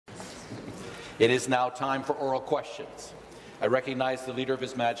It is now time for oral questions. I recognize the Leader of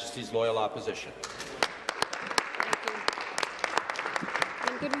His Majesty's Loyal Opposition.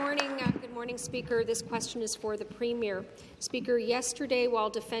 Good morning, Speaker. This question is for the Premier. Speaker, yesterday,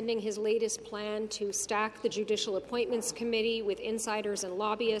 while defending his latest plan to stack the Judicial Appointments Committee with insiders and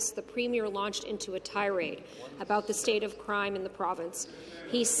lobbyists, the Premier launched into a tirade about the state of crime in the province.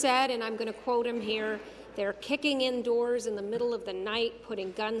 He said, and I'm going to quote him here, "They're kicking in doors in the middle of the night,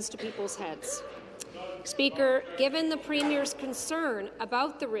 putting guns to people's heads." Speaker, given the Premier's concern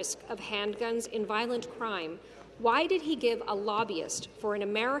about the risk of handguns in violent crime, why did he give a lobbyist for an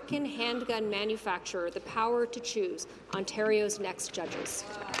American handgun manufacturer the power to choose Ontario's next judges?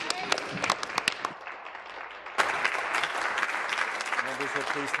 Members will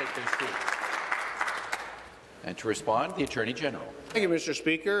please take their seats. And to respond, the Attorney General. Thank you, Mr.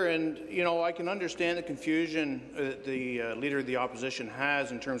 Speaker. And, I can understand the confusion that the Leader of the Opposition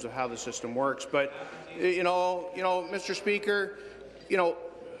has in terms of how the system works. But, Mr. Speaker,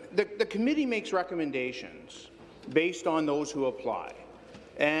 the committee makes recommendations based on those who apply.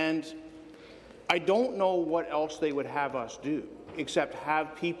 And I don't know what else they would have us do except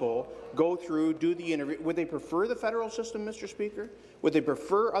have people go through, do the interview. Would they prefer the federal system, Mr. Speaker? Would they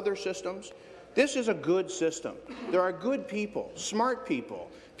prefer other systems? This is a good system. There are good people, smart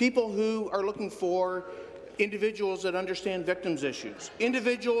people, people who are looking for individuals that understand victims' issues,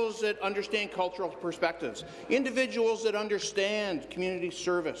 individuals that understand cultural perspectives, individuals that understand community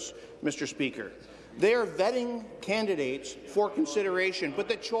service, Mr. Speaker. They are vetting candidates for consideration, but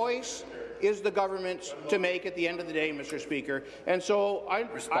the choice is the government's to make at the end of the day, Mr. Speaker. And so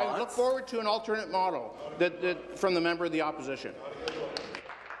I look forward to an alternate model from the member of the opposition.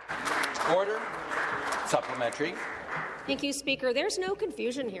 Order. Supplementary. Thank you, Speaker. There's no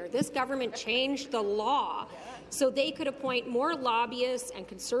confusion here. This government changed the law so they could appoint more lobbyists and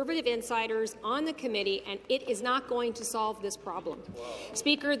conservative insiders on the committee, and it is not going to solve this problem. Wow.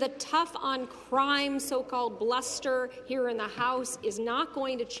 Speaker, the tough-on-crime so-called bluster here in the House is not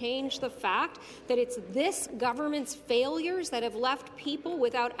going to change the fact that it's this government's failures that have left people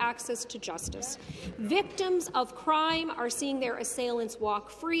without access to justice. Victims of crime are seeing their assailants walk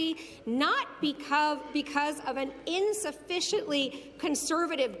free, not because of an insufficiently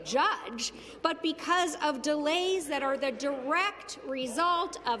conservative judge, but because of delays that are the direct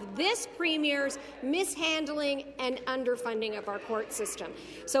result of this Premier's mishandling and underfunding of our court system.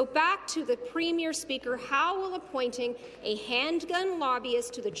 So back to the Premier, Speaker, how will appointing a handgun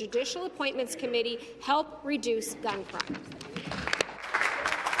lobbyist to the Judicial Appointments Committee help reduce gun crime?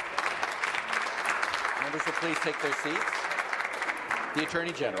 Members will please take their seats. The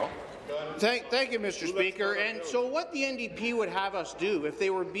Attorney General. Thank you, Mr. Speaker. And so what the NDP would have us do, if they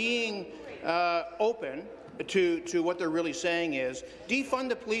were being open to what they're really saying, is defund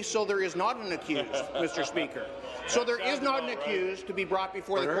the police so there is not an accused, Mr. Speaker. So there is not an accused to be brought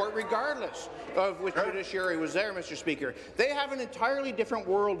before the court, regardless of which judiciary was there, Mr. Speaker. They have an entirely different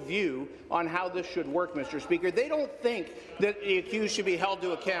worldview on how this should work, Mr. Speaker. They don't think that the accused should be held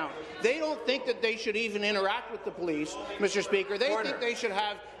to account. They don't think that they should even interact with the police, Mr. Speaker. They think they should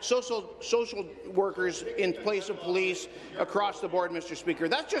have social workers in place of police across the board, Mr. Speaker.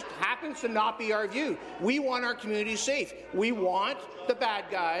 That just happens to not be our view. We want our communities safe. We want the bad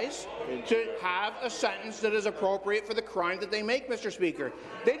guys to have a sentence that is appropriate for the crime that they make, Mr. Speaker.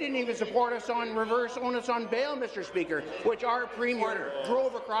 They didn't even support us on reverse onus on bail, Mr. Speaker, which our Premier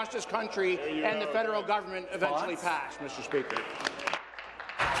drove across this country and the federal government eventually passed, Mr. Speaker.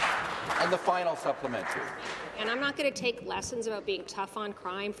 And the final supplementary. And I'm not going to take lessons about being tough on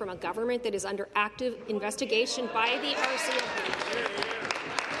crime from a government that is under active investigation by the RCMP.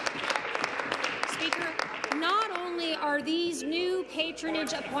 Speaker, not only are these new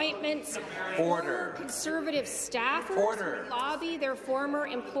patronage appointments for Conservative staffers who lobby their former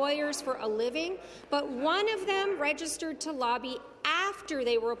employers for a living, but one of them registered to lobby after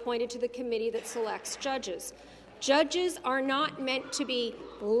they were appointed to the committee that selects judges. Judges are not meant to be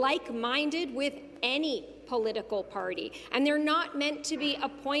like-minded with any political party, and they're not meant to be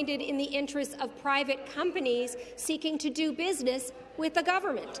appointed in the interests of private companies seeking to do business with the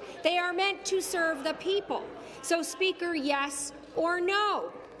government. They are meant to serve the people. So, Speaker, yes or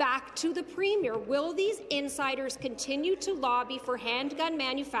no? Back to the Premier. Will these insiders continue to lobby for handgun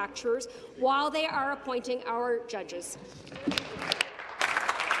manufacturers while they are appointing our judges?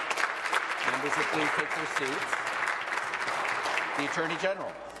 Members will please take their seats. The Attorney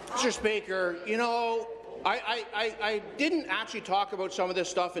General. Mr. Speaker, I didn't actually talk about some of this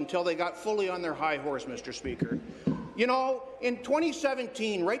stuff until they got fully on their high horse, Mr. Speaker. In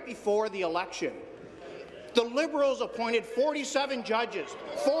 2017, right before the election, The Liberals appointed 47 judges.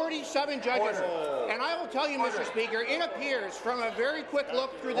 47 judges. And I will tell you, Mr. Speaker, it appears from a very quick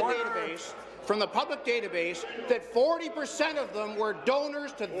look through the database, from the public database, that 40% of them were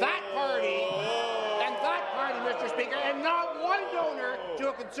donors to that party and that party, Mr. Speaker, and not one donor to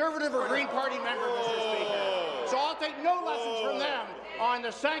a Conservative or Green Party member, Mr. Speaker. So I'll take no lessons from them on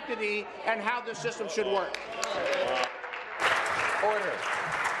the sanctity and how the system should work. Order.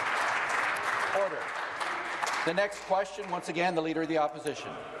 Order. The next question, once again, the Leader of the Opposition.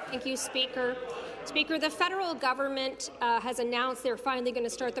 Thank you, Speaker. Speaker, the federal government has announced they're finally going to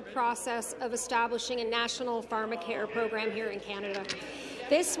start the process of establishing a national pharmacare program here in Canada.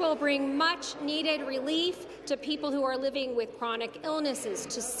 This will bring much-needed relief to people who are living with chronic illnesses,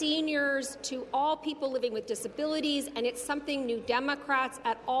 to seniors, to all people living with disabilities, and it's something New Democrats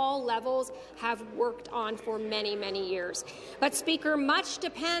at all levels have worked on for many, many years. But, Speaker, much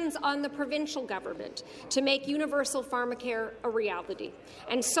depends on the provincial government to make universal pharmacare a reality.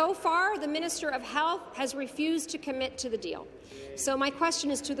 And so far, the Minister of Health has refused to commit to the deal. So my question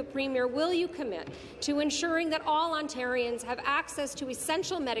is to the Premier, will you commit to ensuring that all Ontarians have access to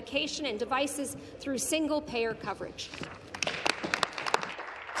essential medication and devices through single-payer coverage?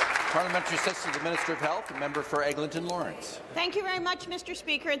 Parliamentary assistant to the Minister of Health, a member for Eglinton Lawrence. Thank you very much, Mr.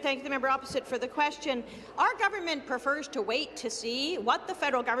 Speaker, and thank you, the member opposite, for the question. Our government prefers to wait to see what the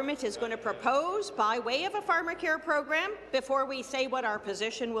federal government is going to propose by way of a pharmacare program before we say what our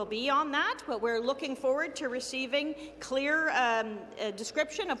position will be on that. But we're looking forward to receiving clear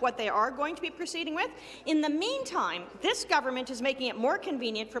description of what they are going to be proceeding with. In the meantime, this government is making it more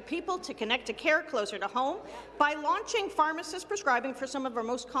convenient for people to connect to care closer to home by launching pharmacist prescribing for some of our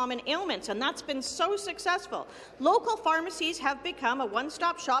most common ailments, and that's been so successful. Local pharmacies have become a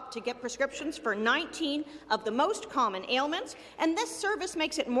one-stop shop to get prescriptions for 19 of the most common ailments, and this service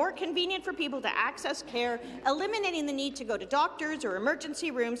makes it more convenient for people to access care, eliminating the need to go to doctors or emergency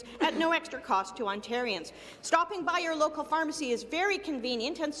rooms at no extra cost to Ontarians. Stopping by your local pharmacy is very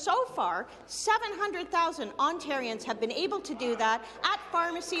convenient, and so far, 700,000 Ontarians have been able to do that at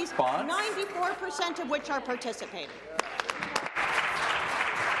pharmacies, 94% of which are participating.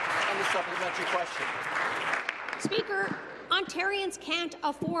 Supplementary question. Speaker, Ontarians can't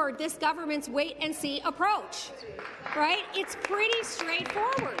afford this government's wait-and-see approach, right? It's pretty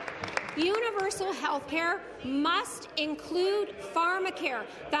straightforward. Universal health care must include pharmacare.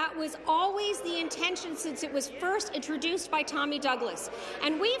 That was always the intention since it was first introduced by Tommy Douglas.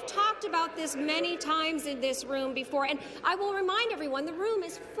 And we've talked about this many times in this room before. And I will remind everyone, the room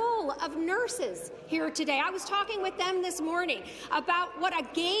is full of nurses here today. I was talking with them this morning about what a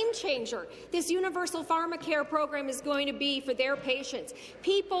game changer this universal pharmacare program is going to be for their patients.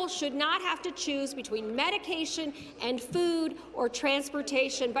 People should not have to choose between medication and food or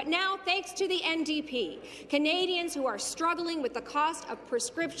transportation. But now, thanks to the NDP, Canadians who are struggling with the cost of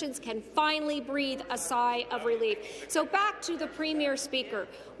prescriptions can finally breathe a sigh of relief. So back to the Premier, Speaker.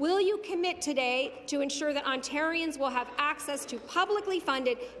 Will you commit today to ensure that Ontarians will have access to publicly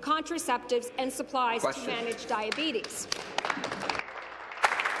funded contraceptives and supplies to manage diabetes?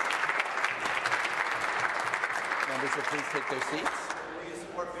 Members will please take their seats.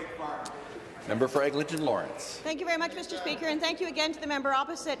 Member for Eglinton Lawrence. Thank you very much, Mr. Speaker, and thank you again to the member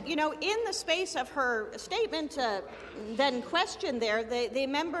opposite. You know, in the space of her statement, then question there, the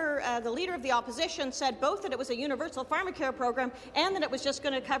member, the Leader of the Opposition, said both that it was a universal pharmacare program and that it was just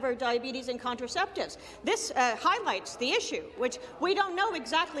going to cover diabetes and contraceptives. This highlights the issue, which we don't know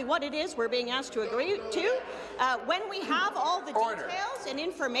exactly what it is we're being asked to agree to. When we have all the details and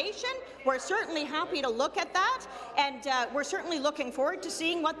information, we're certainly happy to look at that, and we're certainly looking forward to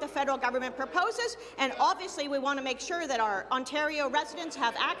seeing what the federal government proposes, and obviously we want to make sure that our Ontario residents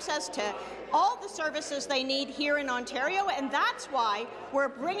have access to all the services they need here in Ontario, and that's why we're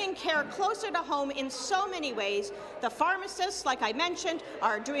bringing care closer to home in so many ways. The pharmacists, like I mentioned,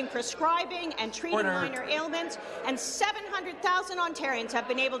 are doing prescribing and treating minor ailments, and 700,000 Ontarians have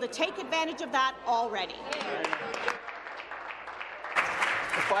been able to take advantage of that already.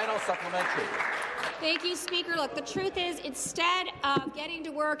 The final supplementary. Thank you, Speaker. Look, the truth is, instead of getting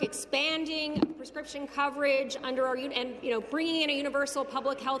to work, expanding prescription coverage under our and bringing in a universal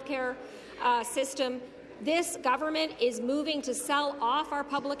public health care system, this government is moving to sell off our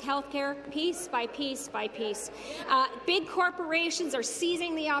public health care piece by piece by piece. Big corporations are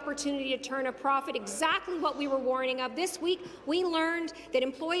seizing the opportunity to turn a profit, exactly what we were warning of. This week, we learned that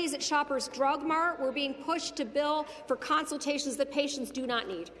employees at Shoppers Drug Mart were being pushed to bill for consultations that patients do not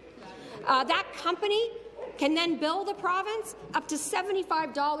need. That company can then bill the province up to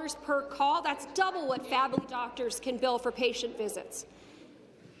 $75 per call. That's double what Family Doctors can bill for patient visits.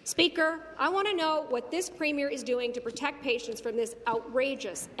 Speaker, I want to know what this Premier is doing to protect patients from this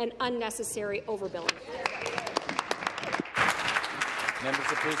outrageous and unnecessary overbilling. Members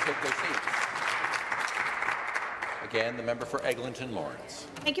will please take their seats. Again, the member for Eglinton Lawrence.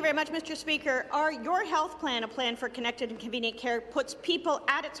 Thank you very much, Mr. Speaker. Your health plan, a plan for connected and convenient care, puts people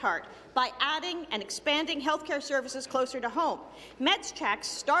at its heart by adding and expanding healthcare services closer to home. MedsCheck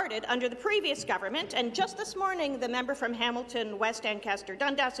started under the previous government, and just this morning, the member from Hamilton, West Ancaster,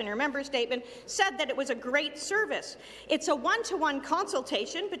 Dundas, in her member statement, said that it was a great service. It's a one-to-one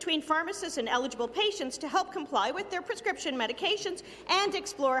consultation between pharmacists and eligible patients to help comply with their prescription medications and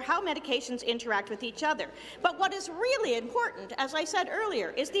explore how medications interact with each other. But what is really important, as I said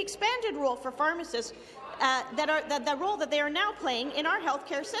earlier, is the expanded role for pharmacists the role that they are now playing in our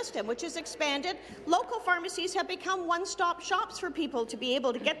healthcare system, which is expanded. Local pharmacies have become one-stop shops for people to be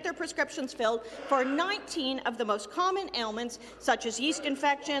able to get their prescriptions filled for 19 of the most common ailments, such as yeast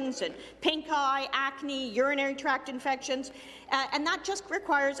infections and pink eye, acne, urinary tract infections, and that just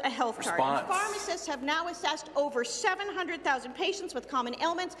requires a health card. And pharmacists have now assessed over 700,000 patients with common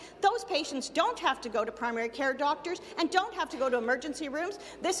ailments. Those patients don't have to go to primary care doctors and don't have to go to emergency rooms.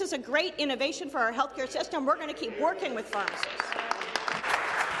 This is a great innovation for our healthcare system. We're going to keep working with pharmacists.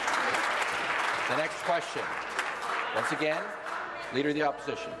 The next question. Once again, Leader of the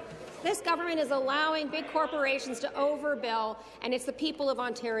Opposition. This government is allowing big corporations to overbill, and it's the people of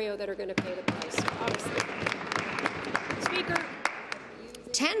Ontario that are going to pay the price, obviously. Speaker,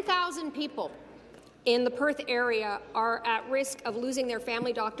 10,000 people in the Perth area are at risk of losing their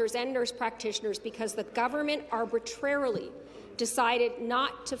family doctors and nurse practitioners because the government arbitrarily decided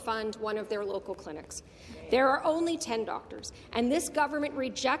not to fund one of their local clinics. There are only 10 doctors, and this government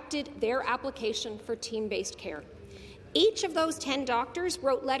rejected their application for team-based care. Each of those 10 doctors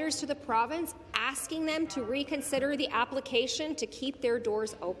wrote letters to the province asking them to reconsider the application to keep their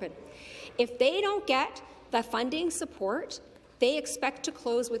doors open. If they don't get the funding support, they expect to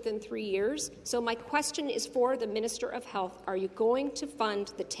close within 3 years. So my question is for the Minister of Health. Are you going to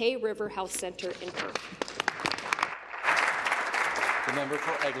fund the Tay River Health Centre in Perth? The member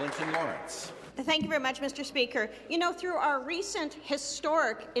for Eglinton Lawrence. Thank you very much, Mr. Speaker. You know, through our recent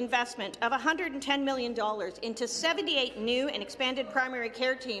historic investment of $110 million into 78 new and expanded primary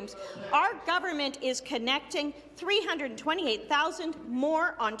care teams, our government is connecting 328,000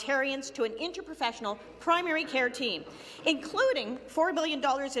 more Ontarians to an interprofessional primary care team, including $4 billion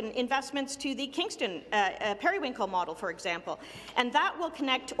in investments to the Kingston Periwinkle model, for example. And that will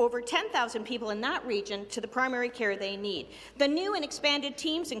connect over 10,000 people in that region to the primary care they need. The new and expanded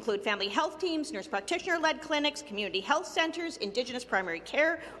teams include family health teams, nurse practitioner-led clinics, community health centres, Indigenous primary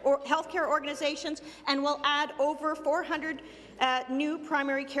care or healthcare organizations, and will add over 400 new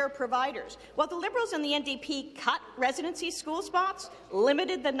primary care providers. While the Liberals and the NDP cut residency school spots,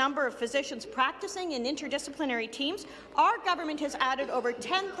 limited the number of physicians practicing in interdisciplinary teams, our government has added over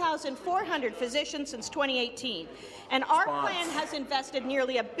 10,400 physicians since 2018. And our plan has invested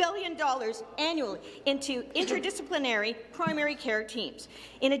nearly $1 billion annually into interdisciplinary primary care teams.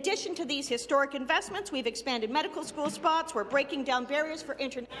 In addition to these historic investments, we've expanded medical school spots. We're breaking down barriers for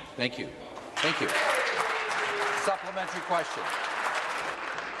Thank you. Thank you. Supplementary question.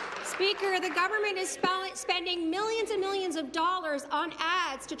 Speaker, the government is spending millions and millions of dollars on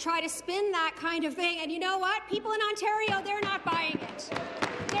ads to try to spin that kind of thing. And you know what? People in Ontario, they're not buying it.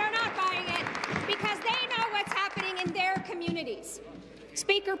 They're not buying it because they know what's happening in their communities.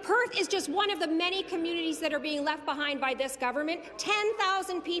 Speaker, Perth is just one of the many communities that are being left behind by this government.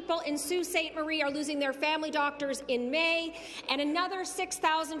 10,000 people in Sault Ste. Marie are losing their family doctors in May, and another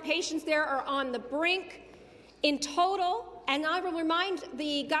 6,000 patients there are on the brink. In total, and I will remind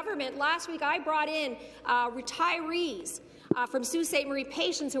the government, last week I brought in retirees from Sault Ste. Marie,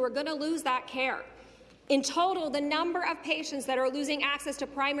 patients who are going to lose that care. In total, the number of patients that are losing access to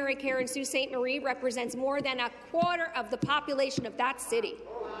primary care in Sault Ste. Marie represents more than a quarter of the population of that city.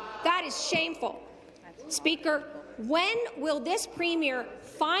 That is shameful. Speaker, when will this Premier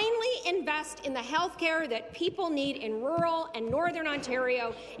finally invest in the health care that people need in rural and northern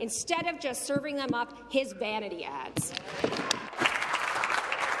Ontario instead of just serving them up his vanity ads?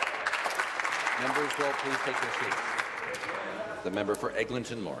 Members will please take their seats. The member for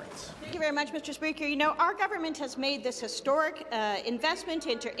Eglinton Lawrence. Thank you very much, Mr. Speaker. You know, our government has made this historic investment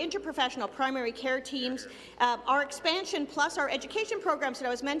into interprofessional primary care teams. Our expansion plus our education programs that I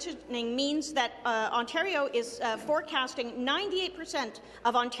was mentioning means that Ontario is forecasting 98%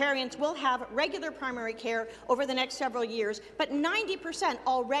 of Ontarians will have regular primary care over the next several years, but 90%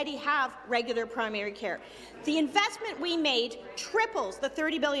 already have regular primary care. The investment we made triples the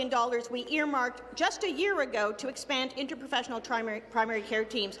 $30 billion we earmarked just a year ago to expand interprofessional primary care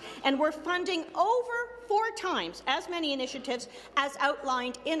teams, and we're funding over 4 times as many initiatives as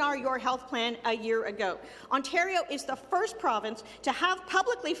outlined in our Your Health plan a year ago. Ontario is the first province to have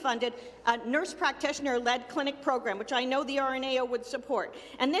publicly funded a nurse practitioner-led clinic program, which I know the RNAO would support.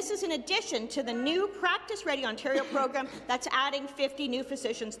 And this is in addition to the new Practice Ready Ontario program that's adding 50 new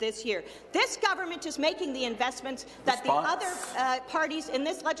physicians this year. This government is making the investments that the other parties in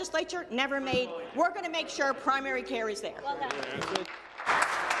this legislature never made. We're going to make sure primary care is there. Well done.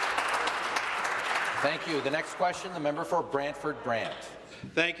 Thank you. The next question, the member for Brantford-Brant.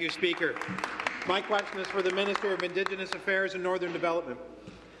 Thank you, Speaker. My question is for the Minister of Indigenous Affairs and Northern Development.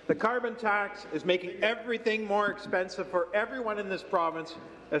 The carbon tax is making everything more expensive for everyone in this province,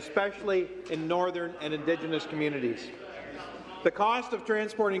 especially in northern and Indigenous communities. The cost of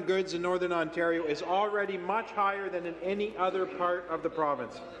transporting goods in Northern Ontario is already much higher than in any other part of the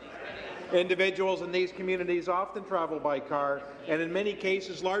province. Individuals in these communities often travel by car, and in many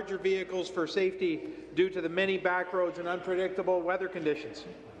cases larger vehicles for safety due to the many back roads and unpredictable weather conditions.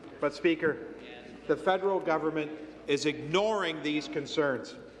 But, Speaker, the federal government is ignoring these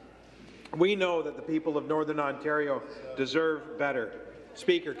concerns. We know that the people of Northern Ontario deserve better.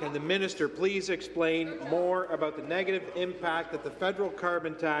 Speaker, can the minister please explain more about the negative impact that the federal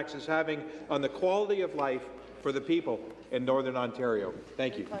carbon tax is having on the quality of life for the people in Northern Ontario?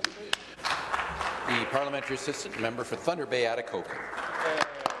 Thank you. The parliamentary assistant member for Thunder Bay, Atikokan.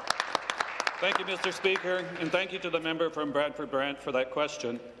 Thank you, Mr. Speaker, and thank you to the member from Brantford-Brant for that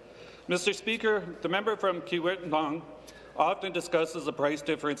question. Mr. Speaker, the member from Kiiwetinoong often discusses the price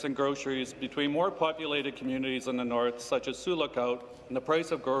difference in groceries between more populated communities in the north, such as Sioux Lookout, and the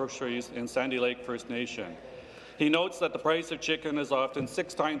price of groceries in Sandy Lake First Nation. He notes that the price of chicken is often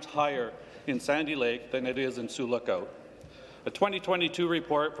 6 times higher in Sandy Lake than it is in Sioux Lookout. A 2022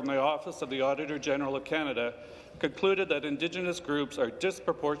 report from the Office of the Auditor General of Canada concluded that Indigenous groups are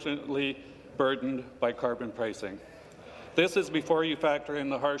disproportionately burdened by carbon pricing. This is before you factor in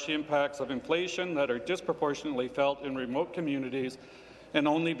the harsh impacts of inflation that are disproportionately felt in remote communities and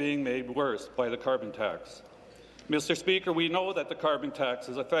only being made worse by the carbon tax. Mr. Speaker, we know that the carbon tax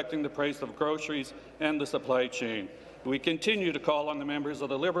is affecting the price of groceries and the supply chain. We continue to call on the members of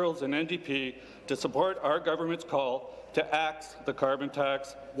the Liberals and NDP to support our government's call to axe the carbon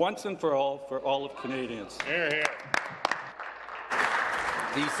tax once and for all of Canadians. Hear, hear.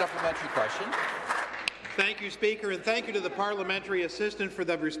 The supplementary question. Thank you, Speaker, and thank you to the parliamentary assistant for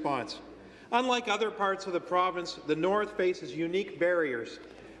the response. Unlike other parts of the province, the North faces unique barriers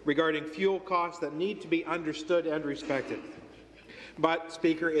regarding fuel costs that need to be understood and respected. But,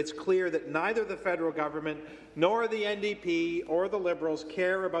 Speaker, it's clear that neither the federal government nor the NDP or the Liberals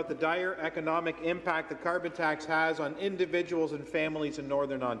care about the dire economic impact the carbon tax has on individuals and families in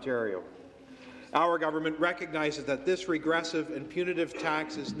Northern Ontario. Our government recognizes that this regressive and punitive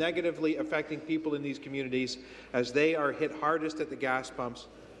tax is negatively affecting people in these communities as they are hit hardest at the gas pumps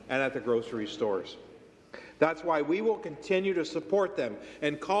and at the grocery stores. That's why we will continue to support them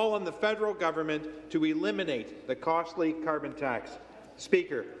and call on the federal government to eliminate the costly carbon tax.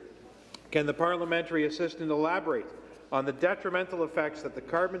 Speaker, can the parliamentary assistant elaborate on the detrimental effects that the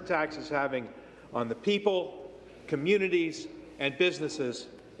carbon tax is having on the people, communities, and businesses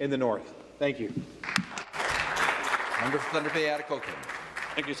in the North? Thank you. Member for Thunder Bay, Atikokan.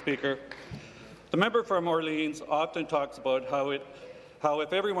 Thank you, Speaker. The member from Orleans often talks about how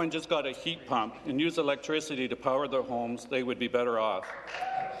if everyone just got a heat pump and used electricity to power their homes, they would be better off.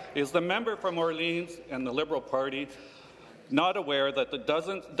 Is the member from Orleans and the Liberal Party not aware that the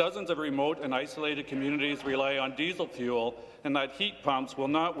dozens of remote and isolated communities rely on diesel fuel and that heat pumps will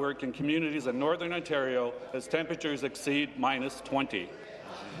not work in communities in Northern Ontario as temperatures exceed -20?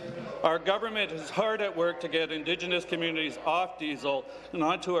 Our government is hard at work to get Indigenous communities off diesel and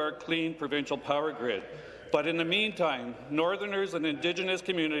onto our clean provincial power grid. But in the meantime, Northerners and Indigenous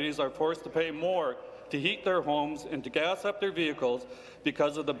communities are forced to pay more to heat their homes and to gas up their vehicles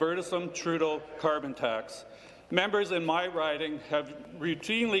because of the burdensome Trudeau carbon tax. Members in my riding have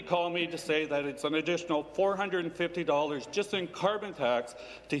routinely called me to say that it's an additional $450 just in carbon tax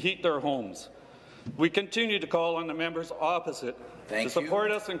to heat their homes. We continue to call on the members opposite to support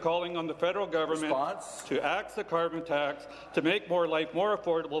us in calling on the federal government to axe the carbon tax to make life more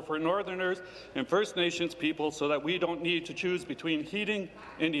affordable for Northerners and First Nations people so that we don't need to choose between heating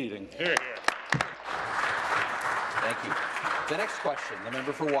and eating. Hear, hear. Thank you. The next question, the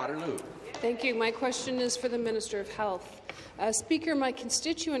member for Waterloo. Thank you. My question is for the Minister of Health. Speaker, my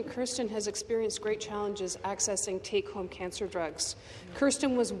constituent Kirsten has experienced great challenges accessing take-home cancer drugs.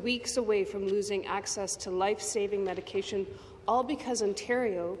 Kirsten was weeks away from losing access to life-saving medication all because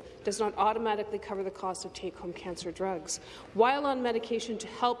Ontario does not automatically cover the cost of take-home cancer drugs. While on medication to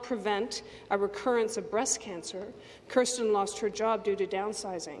help prevent a recurrence of breast cancer, Kirsten lost her job due to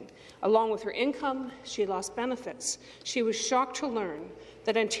downsizing. Along with her income, she lost benefits. She was shocked to learn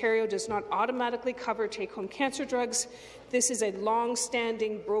that Ontario does not automatically cover take-home cancer drugs. This is a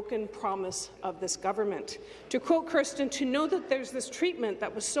long-standing broken promise of this government. To quote Kirsten, to know that there's this treatment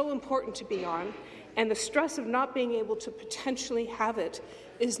that was so important to be on, and the stress of not being able to potentially have it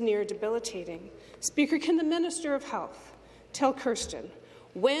is near debilitating. Speaker, can the Minister of Health tell Kirsten,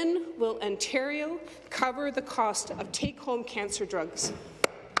 when will Ontario cover the cost of take-home cancer drugs?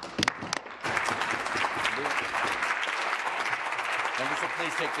 Members will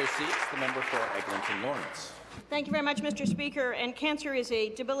please take their seats. The member for Eglinton Lawrence. Thank you very much, Mr. Speaker. And cancer is a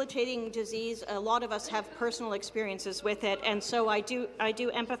debilitating disease. A lot of us have personal experiences with it, and so I do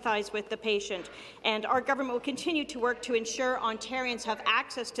empathise with the patient. And our government will continue to work to ensure Ontarians have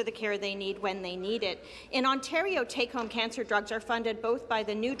access to the care they need when they need it. In Ontario, take-home cancer drugs are funded both by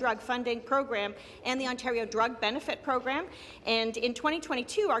the New Drug Funding Program and the Ontario Drug Benefit Program. And in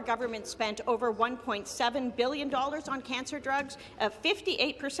 2022, our government spent over $1.7 billion on cancer drugs,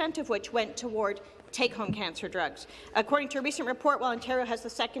 58% of which went toward take-home cancer drugs. According to a recent report, while Ontario has the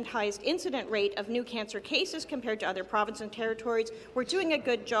second highest incident rate of new cancer cases compared to other provinces and territories, we're doing a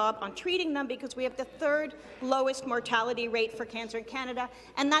good job on treating them because we have the third lowest mortality rate for cancer in Canada,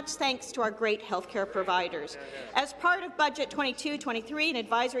 and that's thanks to our great healthcare providers. As part of Budget 22-23, an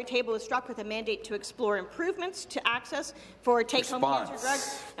advisory table was struck with a mandate to explore improvements to access for take-home cancer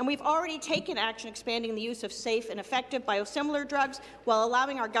drugs, and we've already taken action expanding the use of safe and effective biosimilar drugs while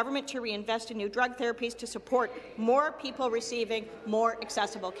allowing our government to reinvest in new drug therapies to support more people receiving more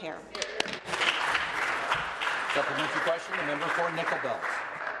accessible care. Supplementary question, the member for Nickel Belt.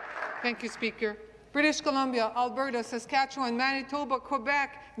 Thank you, Speaker. British Columbia, Alberta, Saskatchewan, Manitoba,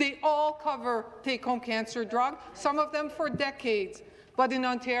 Quebec, they all cover take-home cancer drugs, some of them for decades. But in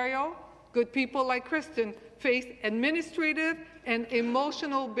Ontario, good people like Kristen face administrative and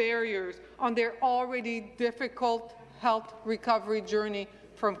emotional barriers on their already difficult health recovery journey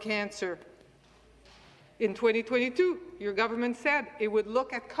from cancer. In 2022, your government said it would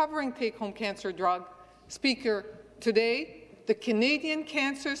look at covering take-home cancer drugs. Speaker, today, the Canadian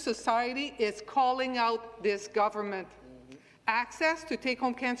Cancer Society is calling out this government. Access to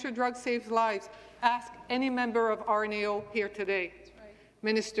take-home cancer drugs saves lives. Ask any member of RNAO here today. Right.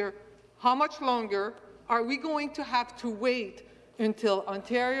 Minister, how much longer are we going to have to wait until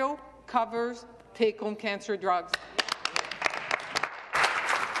Ontario covers take-home cancer drugs?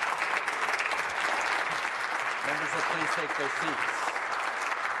 Members will please take their seats.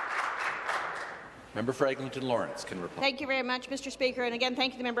 Member for Eglinton Lawrence can reply. Thank you very much, Mr. Speaker. And again,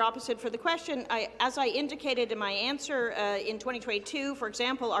 thank you, the member opposite, for the question. As I indicated in my answer, in 2022, for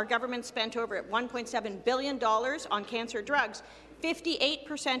example, our government spent over $1.7 billion on cancer drugs,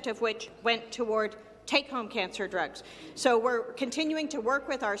 58% of which went toward take-home cancer drugs. So we're continuing to work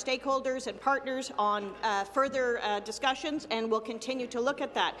with our stakeholders and partners on further discussions, and we'll continue to look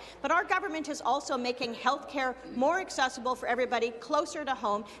at that. But our government is also making health care more accessible for everybody, closer to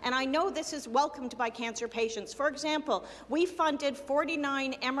home, and I know this is welcomed by cancer patients. For example, we funded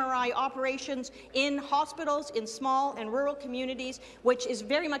 49 MRI operations in hospitals in small and rural communities, which is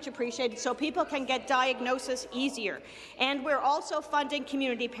very much appreciated, so people can get diagnosis easier. And we're also funding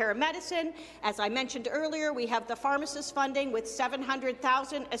community paramedicine. As I mentioned earlier, we have the pharmacist funding with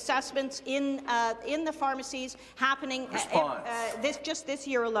 700,000 assessments in the pharmacies happening this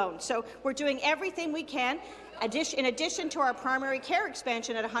year alone. So we're doing everything we can, in addition to our primary care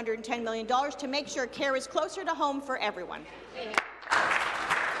expansion at $110 million, to make sure care is closer to home for everyone.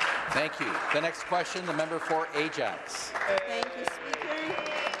 Thank you. The next question, the member for Ajax. Thank you,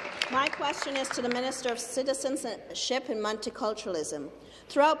 Speaker. My question is to the Minister of Citizenship and Multiculturalism.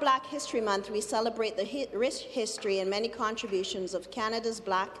 Throughout Black History Month, we celebrate the rich history and many contributions of Canada's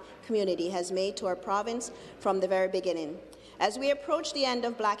Black community has made to our province from the very beginning. As we approach the end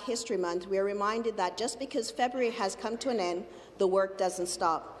of Black History Month, we are reminded that just because February has come to an end, the work doesn't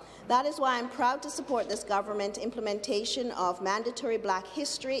stop. That is why I'm proud to support this government implementation of mandatory Black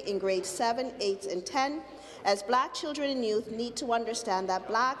history in grades 7, 8, and 10, as Black children and youth need to understand that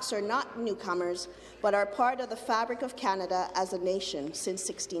Blacks are not newcomers, but are part of the fabric of Canada as a nation since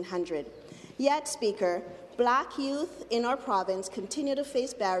 1600. Yet, Speaker, Black youth in our province continue to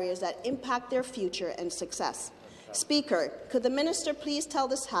face barriers that impact their future and success. Speaker, could the minister please tell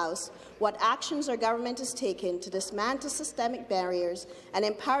this House what actions our government is taking to dismantle systemic barriers and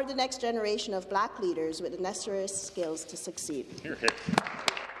empower the next generation of Black leaders with the necessary skills to succeed?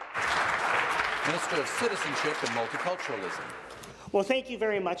 Minister of Citizenship and Multiculturalism. Well, thank you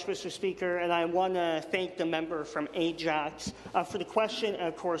very much, Mr. Speaker, and I want to thank the member from Ajax for the question, and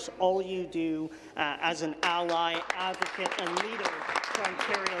of course, all you do as an ally, advocate, and leader for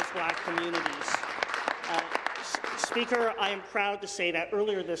Ontario's Black communities. Speaker, I am proud to say that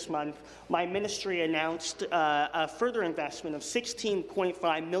earlier this month, my ministry announced a further investment of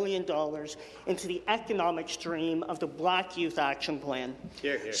 $16.5 million into the economic stream of the Black Youth Action Plan.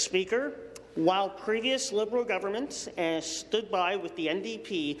 Hear, hear. Speaker, while previous Liberal governments stood by with the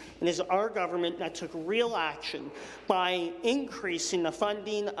NDP, it is our government that took real action by increasing the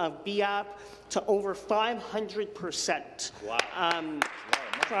funding of BIAP to over 500%. Wow.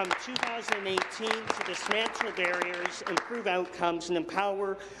 From 2018 to dismantle barriers, improve outcomes, and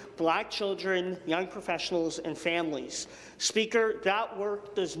empower Black children, young professionals, and families. Speaker, that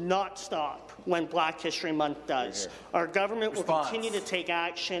work does not stop when Black History Month does. Our government will continue to take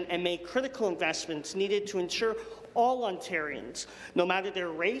action and make critical investments needed to ensure all Ontarians, no matter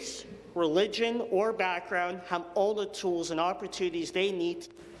their race, religion, or background, have all the tools and opportunities they need.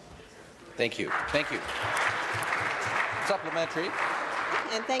 Thank you. Thank you. Supplementary.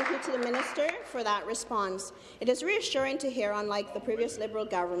 And thank you to the Minister for that response. It is reassuring to hear, unlike the previous Liberal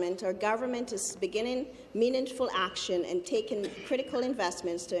government, our government is beginning meaningful action and taking critical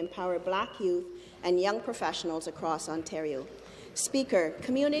investments to empower Black youth and young professionals across Ontario. Speaker,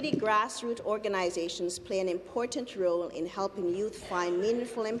 community grassroots organizations play an important role in helping youth find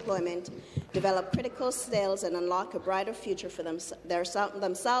meaningful employment, develop critical skills, and unlock a brighter future for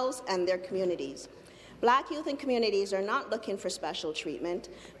themselves and their communities. Black youth and communities are not looking for special treatment,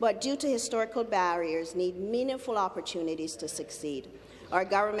 but due to historical barriers, need meaningful opportunities to succeed. Our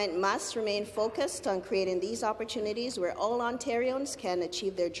government must remain focused on creating these opportunities where all Ontarians can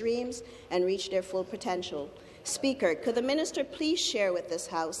achieve their dreams and reach their full potential. Speaker, could the minister please share with this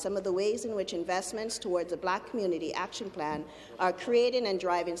House some of the ways in which investments towards the Black Community Action Plan are creating and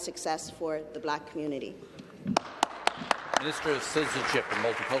driving success for the Black community? Minister of Citizenship and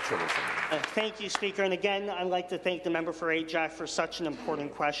Multiculturalism. Thank you, Speaker. And again, I'd like to thank the member for Ajax for such an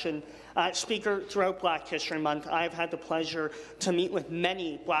important question. Speaker, throughout Black History Month, I've had the pleasure to meet with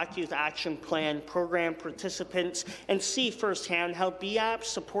many Black Youth Action Plan program participants and see firsthand how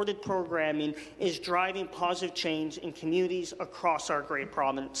BIAP-supported programming is driving positive change in communities across our great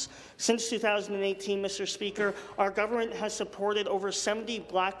province. Since 2018, Mr. Speaker, our government has supported over 70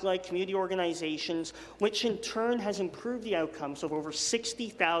 Black-led community organizations, which in turn has improved the outcomes of over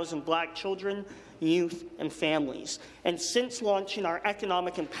 60,000 Black children, youth, and families. And since launching our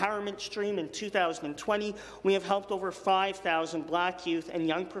economic empowerment stream in 2020, we have helped over 5,000 Black youth and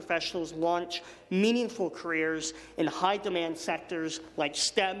young professionals launch meaningful careers in high-demand sectors like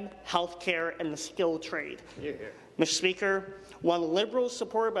STEM, healthcare, and the skilled trade. Mr. Speaker, while the Liberals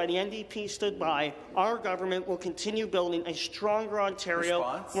supported by the NDP stood by, our government will continue building a stronger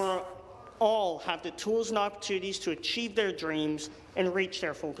Ontario where all have the tools and opportunities to achieve their dreams and reach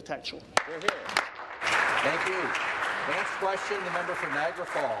their full potential. Thank you. The next question, the member for Niagara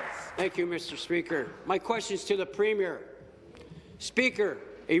Falls. Thank you, Mr. Speaker. My question is to the Premier. Speaker,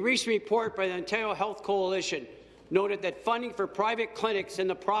 a recent report by the Ontario Health Coalition noted that funding for private clinics in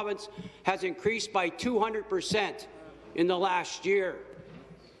the province has increased by 200% in the last year.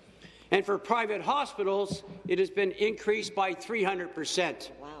 And for private hospitals, it has been increased by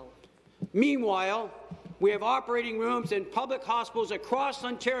 300%. Wow. Meanwhile, we have operating rooms in public hospitals across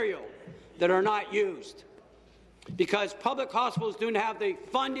Ontario that are not used because public hospitals don't have the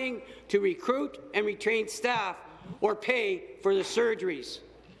funding to recruit and retrain staff or pay for the surgeries.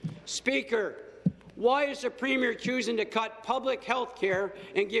 Speaker, why is the Premier choosing to cut public health care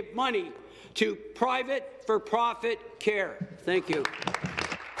and give money to private for-profit care? Thank you.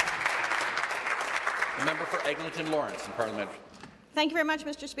 The member for Eglinton Lawrence in Parliament. Thank you very much,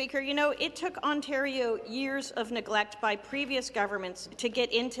 Mr. Speaker. You know, it took Ontario years of neglect by previous governments to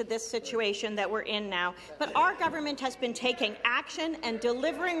get into this situation that we're in now, but our government has been taking action and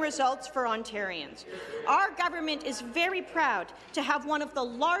delivering results for Ontarians. Our government is very proud to have one of the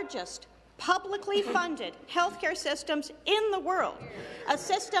largest publicly funded healthcare systems in the world, a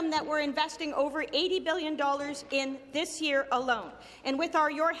system that we're investing over $80 billion in this year alone. And with our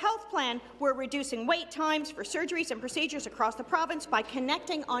Your Health plan, we're reducing wait times for surgeries and procedures across the province by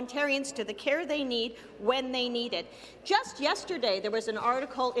connecting Ontarians to the care they need when they need it. Just yesterday, there was an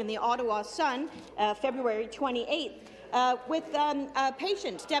article in the Ottawa Sun, February 28th, with a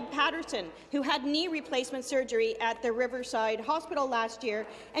patient, Deb Patterson, who had knee replacement surgery at the Riverside Hospital last year,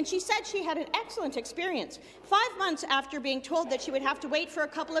 and she said she had an excellent experience. 5 months after being told that she would have to wait for a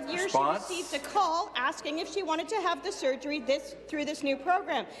couple of years, Response? she received a call asking if she wanted to have the surgery through this new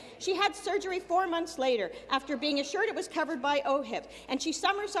program. She had surgery 4 months later after being assured it was covered by OHIP, and she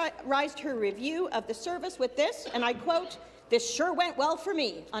summarized her review of the service with this, and I quote, "This sure went well for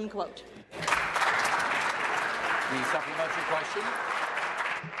me," unquote. The supplementary question.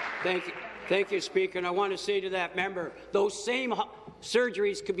 Thank you, Speaker. And I want to say to that member, those same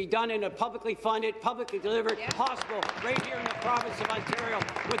surgeries could be done in a publicly funded, publicly delivered hospital right here in the province of Ontario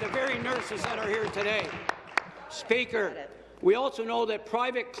with the very nurses that are here today. Speaker, we also know that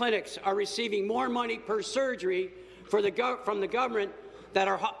private clinics are receiving more money per surgery from the government that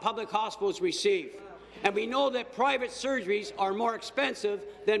our public hospitals receive. And we know that private surgeries are more expensive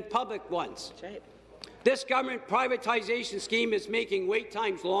than public ones. That's right. This government privatization scheme is making wait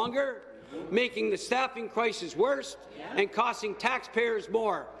times longer, making the staffing crisis worse, and costing taxpayers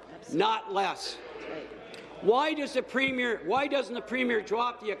more, not less. Why doesn't the Premier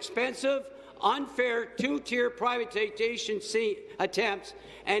drop the expensive, unfair two-tier privatization attempts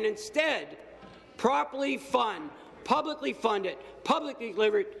and instead properly fund, publicly funded, publicly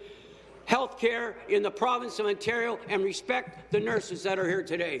delivered health care in the province of Ontario and respect the nurses that are here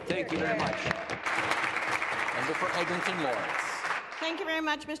today? Thank you very much. Member for Eglinton Lawrence. Thank you very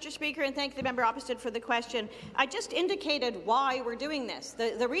much, Mr. Speaker, and thank the member opposite for the question. I just indicated why we're doing this.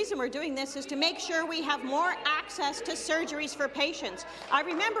 The reason we're doing this is to make sure we have more access to surgeries for patients. I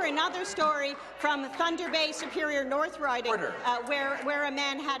remember another story from Thunder Bay Superior North Riding where a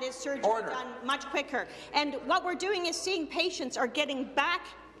man had his surgery done much quicker. And what we're doing is seeing patients are getting back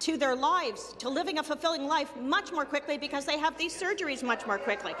to their lives, to living a fulfilling life much more quickly because they have these surgeries much more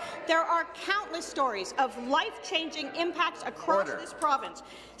quickly. There are countless stories of life-changing impacts across this province.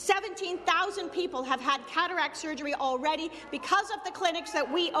 17,000 people have had cataract surgery already because of the clinics that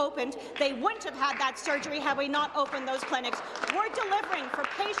we opened. They wouldn't have had that surgery had we not opened those clinics. We're delivering for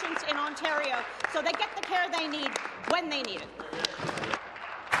patients in Ontario so they get the care they need when they need it.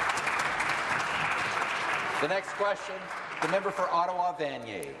 The next question, the member for Ottawa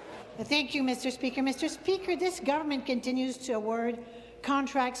Vanier. Thank you, Mr. Speaker. Mr. Speaker, this government continues to award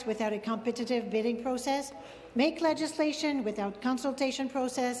contracts without a competitive bidding process, make legislation without consultation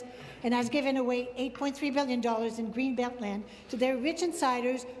process, and has given away $8.3 billion in Greenbelt land to their rich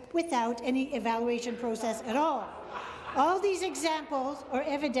insiders without any evaluation process at all. All these examples are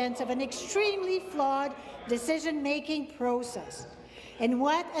evidence of an extremely flawed decision-making process. And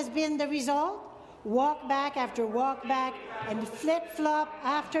what has been the result? Walk back after walk back and flip-flop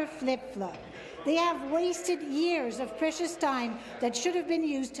after flip-flop. They have wasted years of precious time that should have been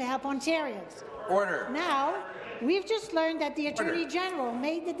used to help Ontarians. Order. Now, we've just learned that the Attorney General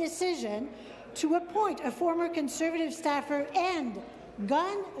made the decision to appoint a former Conservative staffer and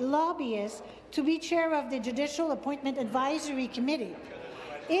gun lobbyist to be chair of the Judicial Appointment Advisory Committee.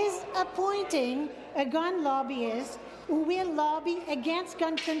 Is appointing a gun lobbyist who will lobby against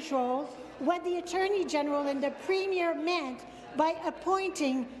gun control what the Attorney General and the Premier meant by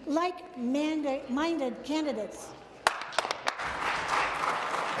appointing like-minded candidates?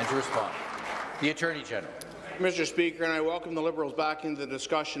 And to respond, the Attorney General. Mr. Speaker, and I welcome the Liberals back into the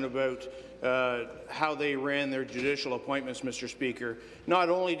discussion about how they ran their judicial appointments, Mr. Speaker. Not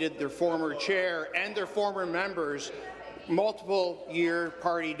only did their former chair and their former members multiple-year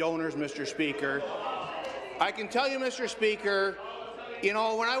party donors, Mr. Speaker, I can tell you, Mr. Speaker, you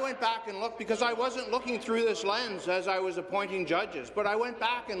know, when I went back and looked, because I wasn't looking through this lens as I was appointing judges, but I went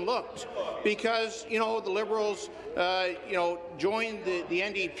back and looked because, you know, the Liberals, you know, joined the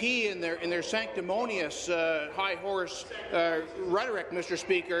NDP in their sanctimonious high horse rhetoric, Mr.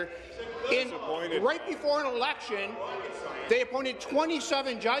 Speaker. Right before an election, they appointed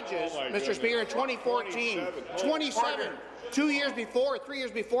 27 judges, Mr. Speaker, in 2014. 27. 2 years before, 3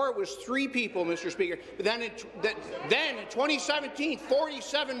 years before, it was 3 people, Mr. Speaker. But then in 2017,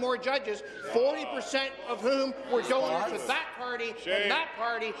 47 more judges, 40% of whom were donors to that party and that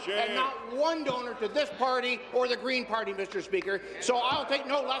party, and not one donor to this party or the Green Party, Mr. Speaker. So I'll take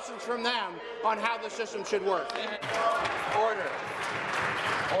no lessons from them on how the system should work. Order.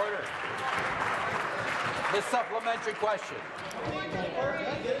 Order. The supplementary question.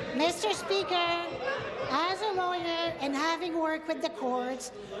 Mr. Speaker, as a lawyer and having worked with the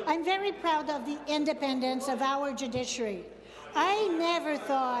courts, I'm very proud of the independence of our judiciary. I never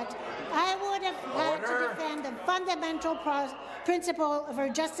thought I would have had to defend the fundamental principle of our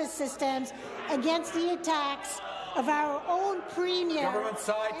justice systems against the attacks of our own Premier Government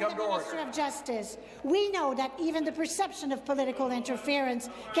side, and the Minister of Justice. We know that even the perception of political interference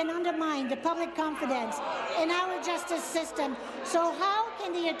can undermine the public confidence in our justice system. So how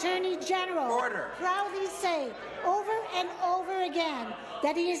can the Attorney General proudly say over and over again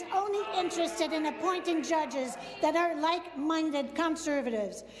that he is only interested in appointing judges that are like-minded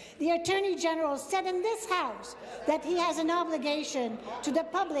Conservatives? The Attorney General said in this House that he has an obligation to the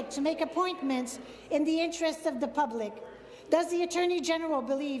public to make appointments in the interest of the public. Does the Attorney General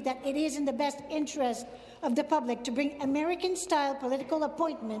believe that it is in the best interest of the public to bring American-style political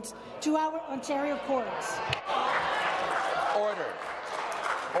appointments to our Ontario courts? Order.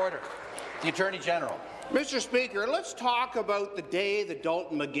 Order. The Attorney General. Mr. Speaker, let's talk about the day that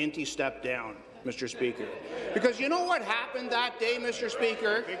Dalton McGuinty stepped down, Mr. Speaker. Because you know what happened that day, Mr.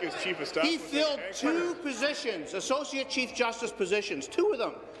 Speaker? I think his Chief of Staff he filled 2 positions, Associate Chief Justice positions, 2 of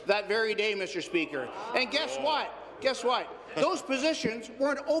them that very day, Mr. Speaker. And guess what? Guess what? Those positions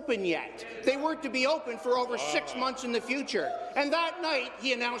weren't open yet. They weren't to be open for over 6 months in the future. And that night,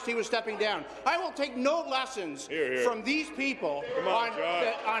 he announced he was stepping down. I will take no lessons from these people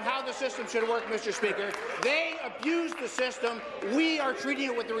on how the system should work, Mr. Speaker. They abused the system. We are treating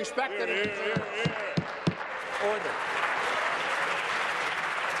it with the respect that it deserves. Order.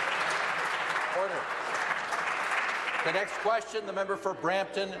 Order. The next question, the member for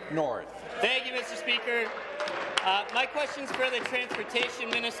Brampton North. Thank you, Mr. Speaker. My question's for the Transportation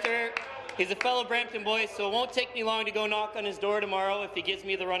Minister. He's a fellow Brampton boy, so it won't take me long to go knock on his door tomorrow if he gives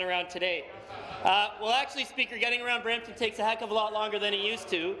me the runaround today. Well, actually, Speaker, getting around Brampton takes a heck of a lot longer than it used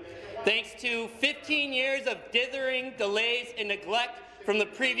to, thanks to 15 years of dithering, delays, and neglect from the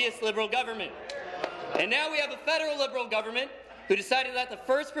previous Liberal government. And now we have a federal Liberal government who decided that the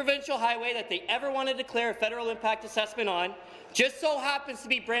first provincial highway that they ever wanted to declare a federal impact assessment on just so happens to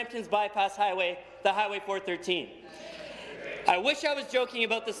be Brampton's bypass highway, the Highway 413. I wish I was joking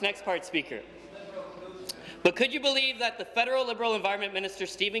about this next part, Speaker. But could you believe that the federal Liberal Environment Minister,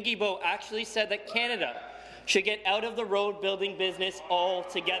 Stephen Guilbeault, actually said that Canada should get out of the road building business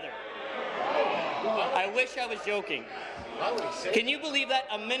altogether? I wish I was joking. Can you believe that?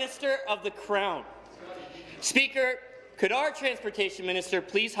 A Minister of the Crown. Speaker, could our Transportation Minister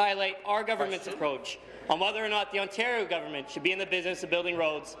please highlight our government's approach on whether or not the Ontario government should be in the business of building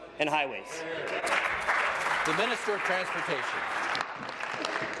roads and highways? The Minister of Transportation.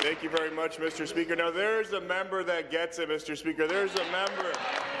 Thank you very much, Mr. Speaker. Now, there's a member that gets it, Mr. Speaker. There's a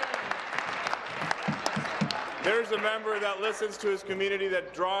member that listens to his community,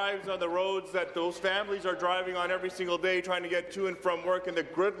 that drives on the roads that those families are driving on every single day, trying to get to and from work, and the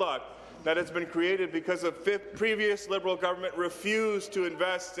gridlock that has been created because of previous Liberal government refused to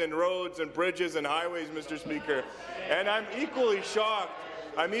invest in roads and bridges and highways, Mr. Speaker. And I'm equally shocked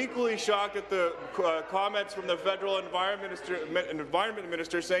at the comments from the federal environment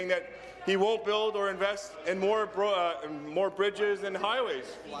minister saying that he won't build or invest in more bridges and highways.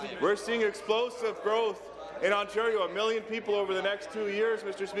 We're seeing explosive growth in Ontario, 1 million people over the next 2 years,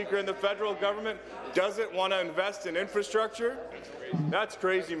 Mr. Speaker, and the federal government doesn't want to invest in infrastructure. That's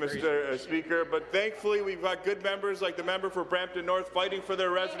crazy, Mr. Speaker, but thankfully we've got good members like the member for Brampton North fighting for their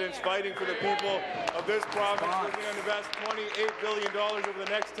residents, fighting for the people of this province. We're going to invest $28 billion over the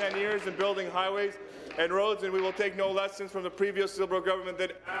next 10 years in building highways and roads, and we will take no lessons from the previous Liberal government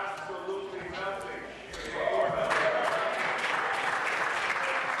that absolutely nothing.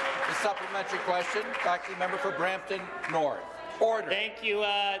 The supplementary question, back to the member for Brampton North. Order.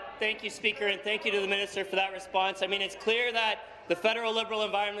 Thank you, Speaker, and thank you to the Minister for that response. I mean, it's clear that the federal Liberal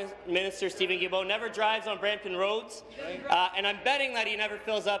Environment Minister, Stephen Guilbeault, never drives on Brampton roads, and I'm betting that he never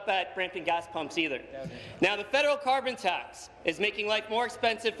fills up at Brampton gas pumps either. Now, the federal carbon tax is making life more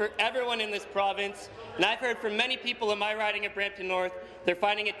expensive for everyone in this province, and I've heard from many people in my riding at Brampton North, they're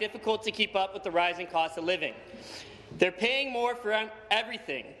finding it difficult to keep up with the rising cost of living. They're paying more for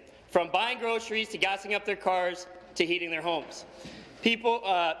everything, from buying groceries to gassing up their cars to heating their homes. People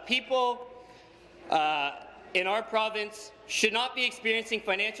in our province should not be experiencing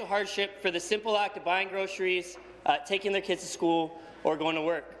financial hardship for the simple act of buying groceries, taking their kids to school, or going to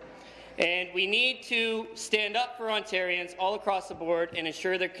work. And we need to stand up for Ontarians all across the board and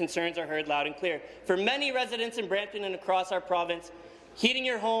ensure their concerns are heard loud and clear. For many residents in Brampton and across our province, heating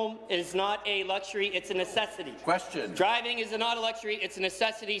your home is not a luxury, it's a necessity. Question. Driving is not a luxury, it's a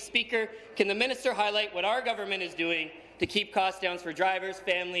necessity. Speaker, can the minister highlight what our government is doing to keep costs down for drivers,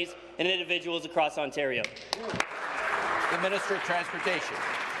 families, and individuals across Ontario? The Minister of Transportation.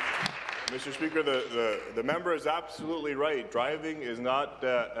 Mr. Speaker, the member is absolutely right. Driving is not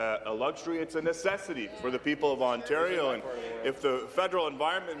a luxury, it's a necessity for the people of Ontario. And if the federal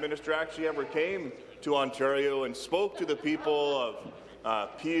environment minister actually ever came to Ontario and spoke to the people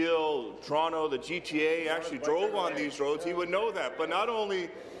of Peel, Toronto, the GTA, actually drove on these roads, he would know that. But not only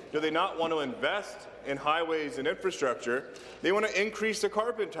do they not want to invest in highways and infrastructure, they want to increase the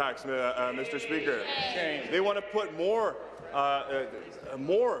carbon tax, Mr. Speaker. They want to put more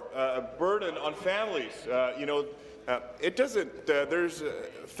burden on families. It doesn't. There's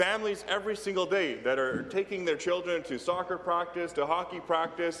families every single day that are taking their children to soccer practice, to hockey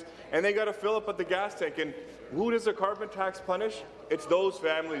practice, and they got to fill up at the gas tank. And who does the carbon tax punish? It's those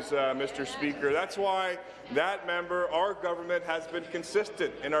families, Mr. Speaker. That's why that member, our government, has been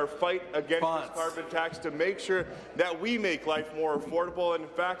consistent in our fight against this carbon tax to make sure that we make life more affordable. And in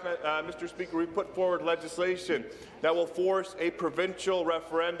fact, Mr. Speaker, we put forward legislation that will force a provincial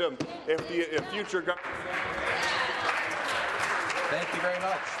referendum if future government. Thank you very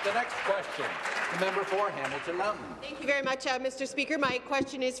much. The next question, the member for Hamilton Mountain. Thank you very much, Mr. Speaker. My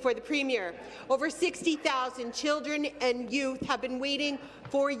question is for the Premier. Over 60,000 children and youth have been waiting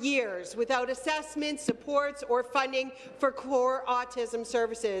for years without assessments, supports or funding for core autism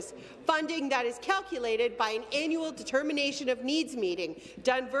services. Funding that is calculated by an annual determination of needs meeting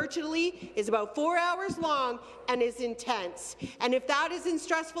done virtually is about 4 hours long and is intense. And if that isn't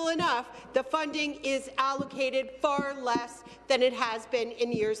stressful enough, the funding is allocated far less than it has been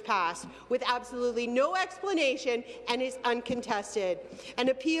in years past, with absolutely no explanation and is uncontested. An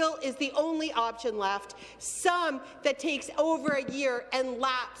appeal is the only option left, some that takes over a year and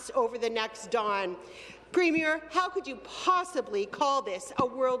lapse over the next dawn. Premier, how could you possibly call this a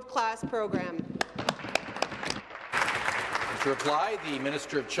world-class program? To reply, the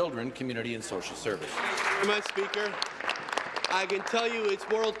Minister of Children, Community and Social Services. Mr. Speaker, I can tell you it's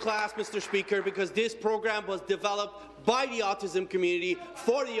world-class, Mr. Speaker, because this program was developed by the autism community,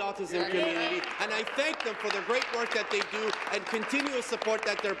 for the autism community, and I thank them for the great work that they do and continuous support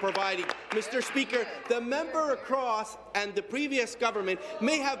that they're providing. Mr. Speaker, the member across and the previous government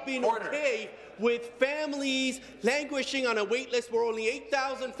may have been okay with families languishing on a wait list where only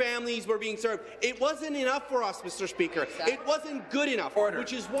 8,000 families were being served. It wasn't enough for us, Mr. Speaker. It wasn't good enough,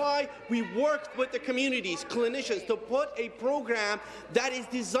 which is why we worked with the communities, clinicians, to put a program that is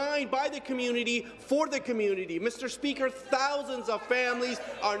designed by the community for the community. Mr. Speaker, thousands of families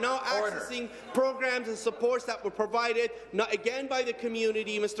are now accessing programs and supports that were provided, again, by the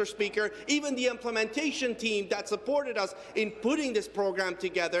community, Mr. Speaker. Even the implementation team that supported us in putting this program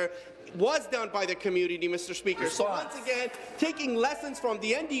together was done by the community, Mr. Speaker. So once again, taking lessons from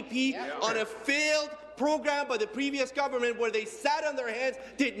the NDP on a failed program by the previous government where they sat on their hands,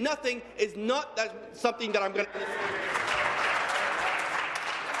 did nothing, is not something that I'm going to...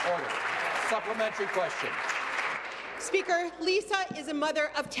 Order. Supplementary question. Speaker, Lisa is a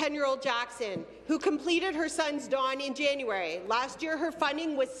mother of 10-year-old Jackson, who completed her son's dawn in January. Last year, her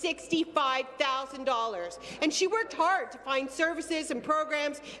funding was $65,000, and she worked hard to find services and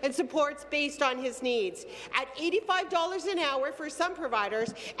programs and supports based on his needs. At $85 an hour for some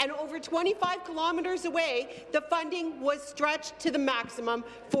providers and over 25 kilometers away, the funding was stretched to the maximum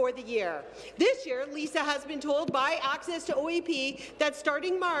for the year. This year, Lisa has been told by Access to OEP that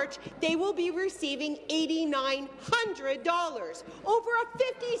starting March, they will be receiving $8,900, over a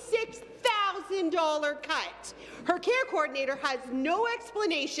 $56,000 cut. Her care coordinator has no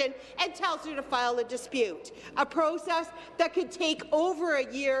explanation and tells her to file a dispute, a process that could take over a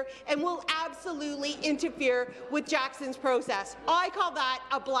year and will absolutely interfere with Jackson's process. I call that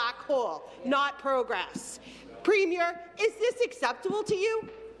a black hole, not progress. Premier, is this acceptable to you?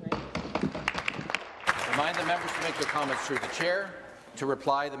 Remind the members to make their comments through the chair. To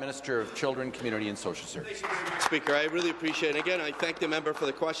reply, the Minister of Children, Community and Social Services. Speaker, I really appreciate it. Again, I thank the member for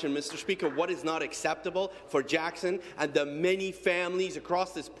the question. Mr. Speaker, what is not acceptable for Jackson and the many families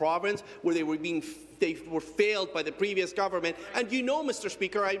across this province where they were failed by the previous government? And you know, Mr.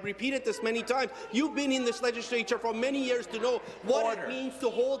 Speaker, I repeated this many times, you've been in this legislature for many years to know what it means to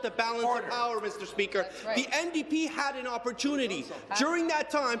hold the balance of power, Mr. Speaker. Right. The NDP had an opportunity during that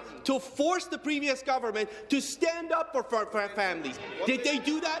time to force the previous government to stand up for families. Did they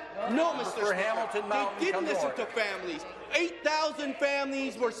do that? No, Mr. Speaker. Hamilton Mountain, they didn't listen to families. 8,000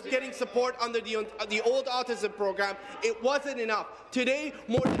 families were getting support under the old autism program. It wasn't enough. Today,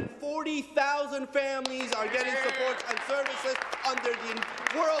 more than 40,000 families are getting support and services under the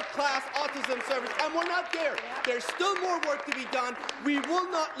world-class autism service, and we're not there. There's still more work to be done. We will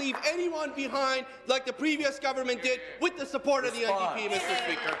not leave anyone behind like the previous government did with the support of the NDP, Mr.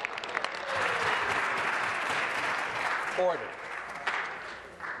 Speaker. Order.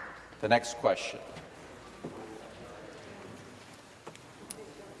 The next question.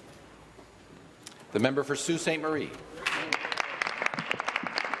 The member for Sault Ste. Marie.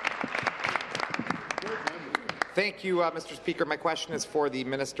 Thank you, Mr. Speaker. My question is for the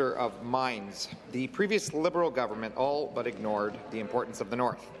Minister of Mines. The previous Liberal government all but ignored the importance of the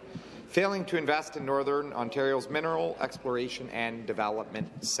North, failing to invest in Northern Ontario's mineral exploration and development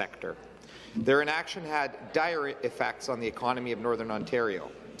sector. Their inaction had dire effects on the economy of Northern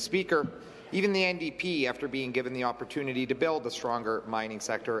Ontario. Speaker, even the NDP, after being given the opportunity to build a stronger mining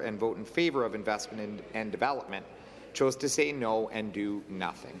sector and vote in favour of investment and development, chose to say no and do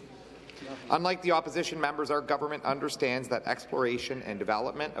nothing. Unlike the opposition members, our government understands that exploration and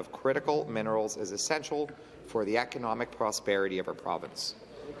development of critical minerals is essential for the economic prosperity of our province.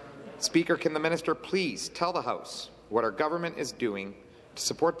 Speaker, can the minister please tell the House what our government is doing to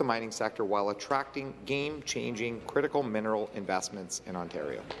support the mining sector while attracting game-changing critical mineral investments in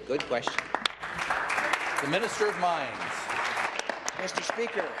Ontario? Good question. The Minister of Mines. Mr.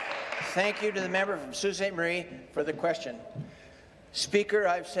 Speaker, thank you to the member from Sault Ste. Marie for the question. Speaker,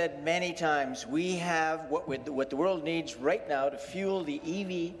 I've said many times, we have what the world needs right now to fuel the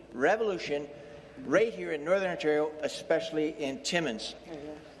EV revolution right here in Northern Ontario, especially in Timmins.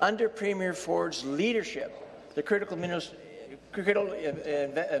 Under Premier Ford's leadership, the critical minerals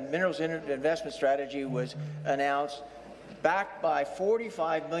investment strategy was announced, backed by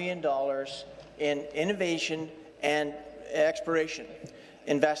 $45 million in innovation and exploration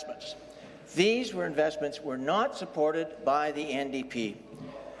investments. These investments were not supported by the NDP,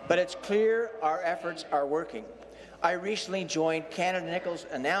 but it's clear our efforts are working. I recently joined Canada Nickel's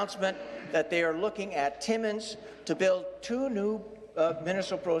announcement that they are looking at Timmins to build 2 new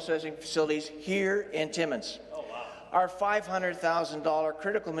mineral processing facilities here in Timmins. Oh, wow. Our $500,000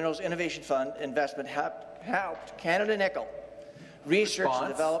 Critical Minerals Innovation Fund investment helped Canada Nickel research and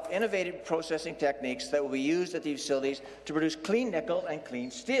develop innovative processing techniques that will be used at these facilities to produce clean nickel and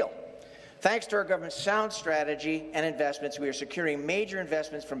clean steel. Thanks to our government's sound strategy and investments, we are securing major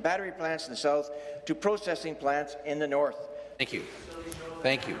investments from battery plants in the south to processing plants in the north. Thank you.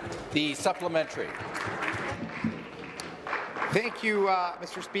 Thank you. The supplementary. Thank you,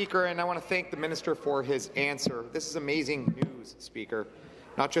 Mr. Speaker, and I want to thank the minister for his answer. This is amazing news, Speaker,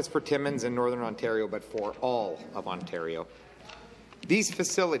 not just for Timmins and Northern Ontario, but for all of Ontario. These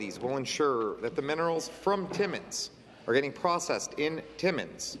facilities will ensure that the minerals from Timmins are getting processed in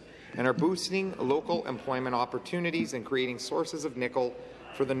Timmins and are boosting local employment opportunities and creating sources of nickel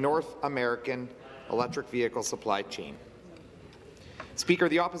for the North American electric vehicle supply chain. Speaker,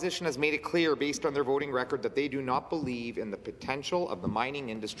 the opposition has made it clear, based on their voting record, that they do not believe in the potential of the mining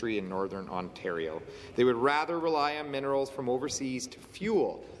industry in Northern Ontario. They would rather rely on minerals from overseas to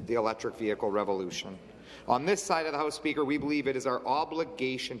fuel the electric vehicle revolution. On this side of the House, Speaker, we believe it is our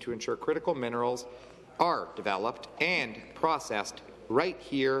obligation to ensure critical minerals are developed and processed right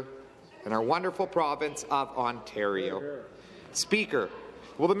here in our wonderful province of Ontario. Speaker,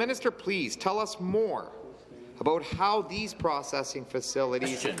 will the minister please tell us more about how these processing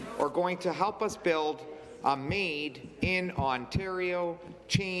facilities are going to help us build a made-in-Ontario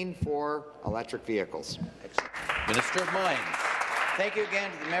chain for electric vehicles? Minister of Mines. Thank you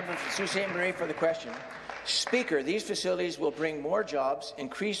again to the member from Sault Ste. Marie for the question. Speaker, these facilities will bring more jobs,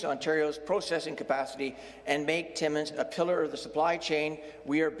 increase Ontario's processing capacity, and make Timmins a pillar of the supply chain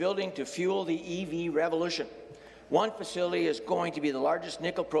we are building to fuel the EV revolution. One facility is going to be the largest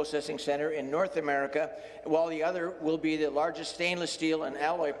nickel processing centre in North America, while the other will be the largest stainless steel and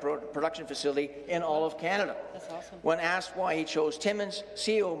alloy production facility in all of Canada. That's awesome. When asked why he chose Timmins,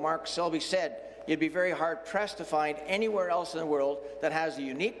 CEO Mark Selby said, "You'd be very hard-pressed to find anywhere else in the world that has the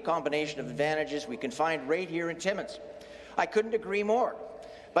unique combination of advantages we can find right here in Timmins." I couldn't agree more.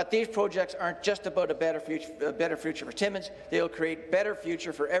 But these projects aren't just about a better future for Timmins. They'll create a better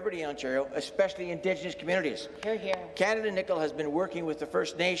future for everybody in Ontario, especially Indigenous communities. Hear, hear. Canada Nickel has been working with the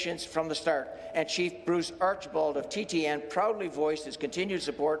First Nations from the start, and Chief Bruce Archibald of TTN proudly voiced his continued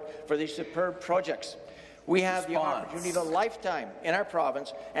support for these superb projects. We have the opportunity of a lifetime in our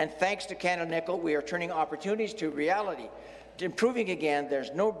province, and thanks to Canada Nickel, we are turning opportunities to reality. Improving again,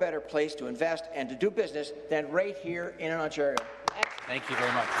 there's no better place to invest and to do business than right here in Ontario. Thank you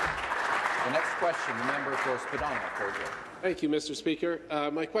very much. The next question, the member for Spadina. Thank you, Mr. Speaker.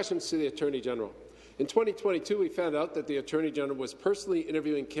 My question is to the Attorney General. In 2022, we found out that the Attorney General was personally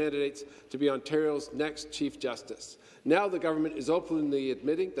interviewing candidates to be Ontario's next Chief Justice. Now the government is openly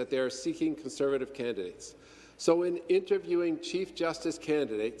admitting that they are seeking Conservative candidates. So in interviewing Chief Justice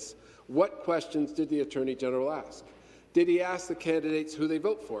candidates, what questions did the Attorney General ask? Did he ask the candidates who they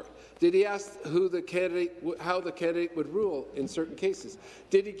vote for? Did he ask how the candidate would rule in certain cases?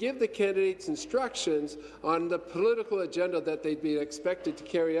 Did he give the candidates instructions on the political agenda that they'd be expected to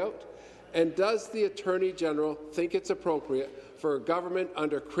carry out? And does the Attorney General think it's appropriate for a government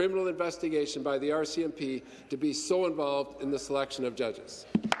under criminal investigation by the RCMP to be so involved in the selection of judges?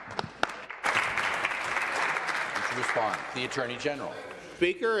 To respond, the Attorney General.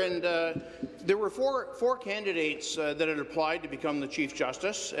 Speaker, and there were four candidates that had applied to become the Chief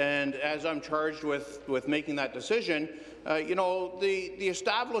Justice, and as I'm charged with making that decision, you know, the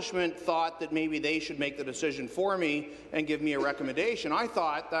establishment thought that maybe they should make the decision for me and give me a recommendation. I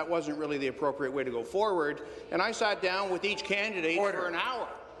thought that wasn't really the appropriate way to go forward, and I sat down with each candidate for an hour,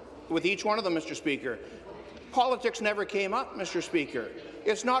 with each one of them, Mr. Speaker. Politics never came up, Mr. Speaker.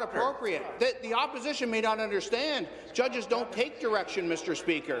 It's not appropriate. The opposition may not understand. Judges don't take direction, Mr.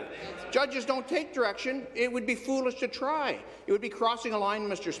 Speaker. Judges don't take direction. It would be foolish to try. It would be crossing a line,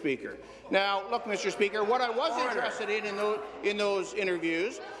 Mr. Speaker. Now, look, Mr. Speaker, what I was interested in those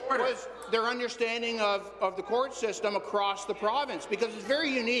interviews was their understanding of the court system across the province, because it's very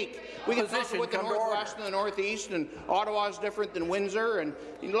unique. We can talk about the Northwest and the Northeast, and Ottawa is different than Windsor. And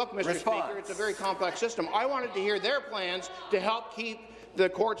look, Mr. Speaker, it's a very complex system. I wanted to hear their plans to help keep the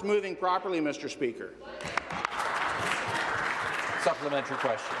courts moving properly, Mr. Speaker. Supplementary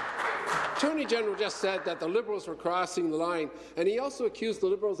question. Attorney General just said that the Liberals were crossing the line, and he also accused the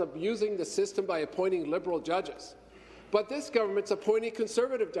Liberals of abusing the system by appointing Liberal judges. But this government's appointing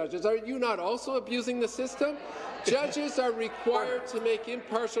Conservative judges. Are you not also abusing the system? Judges are required to make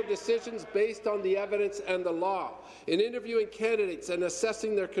impartial decisions based on the evidence and the law. In interviewing candidates and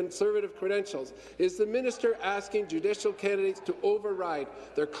assessing their Conservative credentials, is the minister asking judicial candidates to override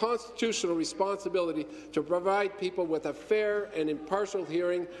their constitutional responsibility to provide people with a fair and impartial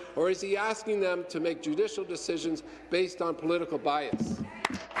hearing, or is he asking them to make judicial decisions based on political bias?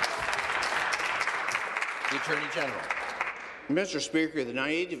 The Attorney General. Mr. Speaker, the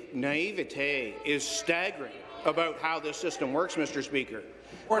naivete is staggering about how this system works, Mr. Speaker.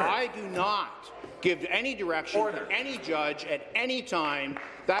 I do not give any direction to any judge at any time.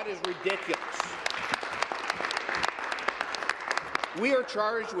 That is ridiculous. We are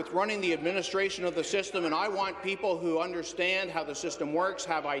charged with running the administration of the system, and I want people who understand how the system works,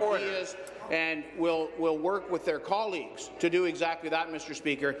 have ideas, and will work with their colleagues to do exactly that, Mr.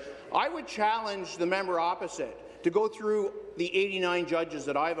 Speaker. I would challenge the member opposite to go through the 89 judges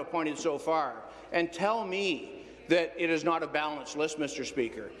that I've appointed so far and tell me that it is not a balanced list, Mr.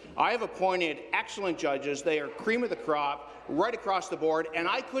 Speaker. I have appointed excellent judges. They are cream of the crop right across the board, and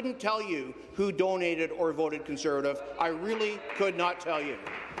I couldn't tell you who donated or voted Conservative. I really could not tell you.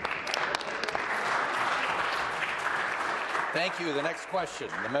 Thank you. The next question,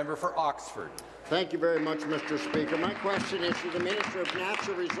 the member for Oxford. Thank you very much, Mr. Speaker. My question is to the Minister of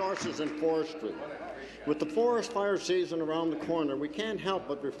Natural Resources and Forestry. With the forest fire season around the corner, we can't help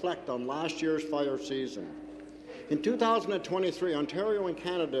but reflect on last year's fire season. In 2023, Ontario and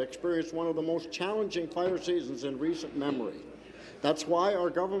Canada experienced one of the most challenging fire seasons in recent memory. That's why our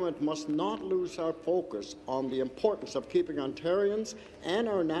government must not lose our focus on the importance of keeping Ontarians and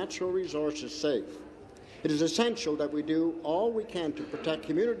our natural resources safe. It is essential that we do all we can to protect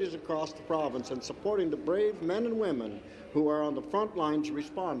communities across the province and supporting the brave men and women who are on the front lines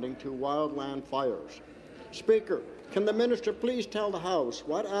responding to wildland fires. Speaker, can the minister please tell the House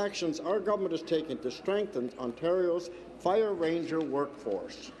what actions our government is taking to strengthen Ontario's fire ranger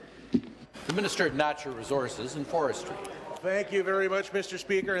workforce? The Minister of Natural Resources and Forestry. Thank you very much, Mr.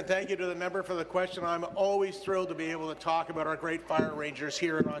 Speaker, and thank you to the member for the question. I'm always thrilled to be able to talk about our great fire rangers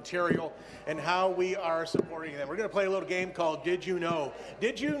here in Ontario and how we are supporting them. We're going to play a little game called Did You Know?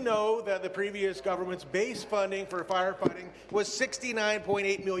 Did you know that the previous government's base funding for firefighting was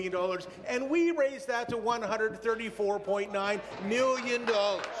 $69.8 million, and we raised that to $134.9 million?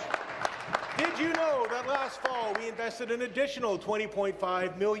 Did you know that last fall we invested an additional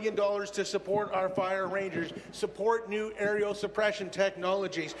 $20.5 million to support our fire rangers, support new aerial suppression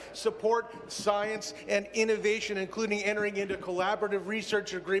technologies, support science and innovation, including entering into collaborative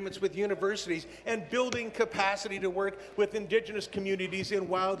research agreements with universities and building capacity to work with Indigenous communities in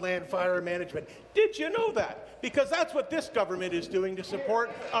wildland fire management? Did you know that? Because that's what this government is doing to support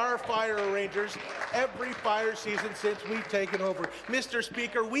our fire rangers every fire season since we've taken over. Mr.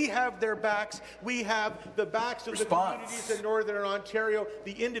 Speaker, we have their backs. We have the backs of the communities in Northern Ontario,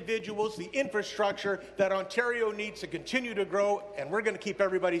 the individuals, the infrastructure that Ontario needs to continue to grow, and we're going to keep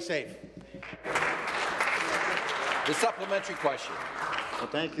everybody safe. The supplementary question. Well,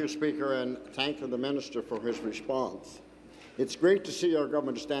 thank you, Speaker, and thank you to the Minister for his response. It's great to see our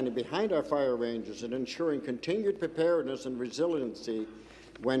government standing behind our fire rangers and ensuring continued preparedness and resiliency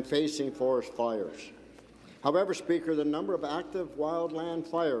when facing forest fires. However, Speaker, the number of active wildland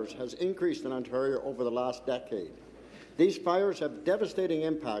fires has increased in Ontario over the last decade. These fires have devastating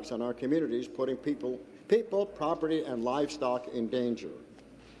impacts on our communities, putting people, property, and livestock in danger.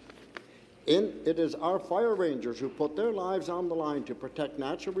 It is our fire rangers who put their lives on the line to protect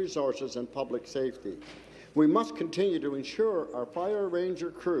natural resources and public safety. We must continue to ensure our fire ranger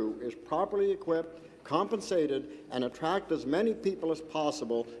crew is properly equipped, compensated, and attract as many people as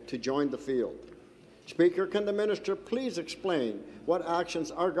possible to join the field. Speaker, can the minister please explain what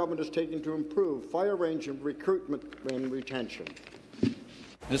actions our government is taking to improve fire ranger recruitment and retention?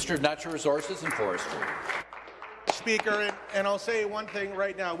 Minister of Natural Resources and Forestry. Speaker, and I'll say one thing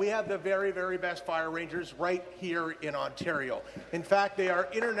right now. We have the very, very best fire rangers right here in Ontario. In fact, they are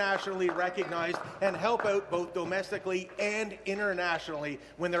internationally recognized and help out both domestically and internationally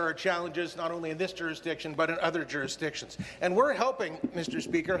when there are challenges not only in this jurisdiction but in other jurisdictions. And we're helping, Mr.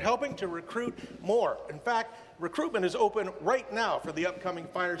 Speaker, helping to recruit more. In fact, recruitment is open right now for the upcoming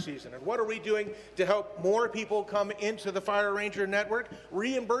fire season. And what are we doing to help more people come into the Fire Ranger network?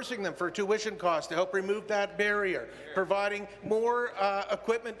 Reimbursing them for tuition costs to help remove that barrier, providing more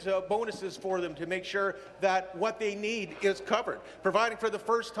equipment bonuses for them to make sure that what they need is covered, providing for the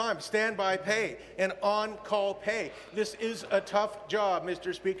first time standby pay and on-call pay. This is a tough job,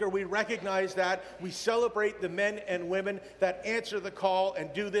 Mr. Speaker. We recognize that. We celebrate the men and women that answer the call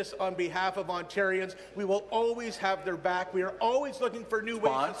and do this on behalf of Ontarians. We will always have their back. We are always looking for new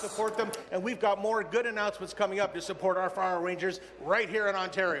ways to support them, and we've got more good announcements coming up to support our fire rangers right here in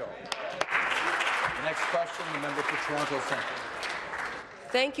Ontario. The next question, the member for Toronto Centre.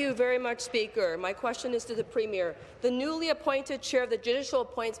 Thank you very much, Speaker. My question is to the Premier. The newly appointed chair of the Judicial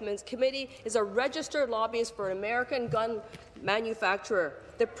Appointments Committee is a registered lobbyist for an American gun manufacturer.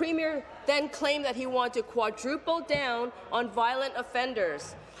 The Premier then claimed that he wanted to quadruple down on violent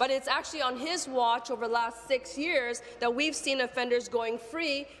offenders. But it's actually on his watch over the last 6 years that we've seen offenders going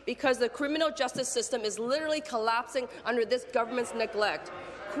free because the criminal justice system is literally collapsing under this government's neglect.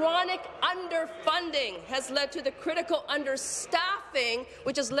 Chronic underfunding has led to the critical understaffing,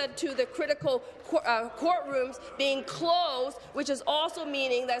 which has led to the critical courtrooms being closed, which is also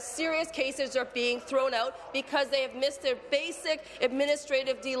meaning that serious cases are being thrown out because they have missed their basic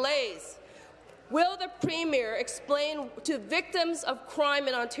administrative delays. Will the Premier explain to victims of crime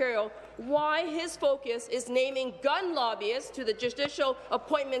in Ontario why his focus is naming gun lobbyists to the Judicial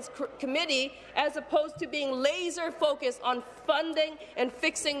Appointments Committee as opposed to being laser-focused on funding and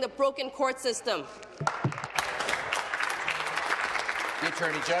fixing the broken court system? The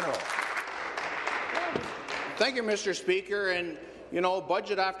Attorney General. Thank you, Mr. Speaker. And you know,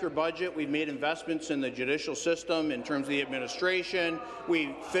 budget after budget, we've made investments in the judicial system in terms of the administration.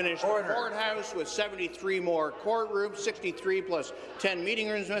 We finished the courthouse with 73 more courtrooms, 63 plus 10 meeting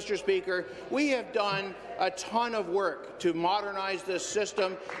rooms, Mr. Speaker. We have done a ton of work to modernize this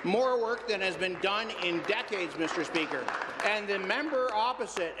system, more work than has been done in decades, Mr. Speaker. And the member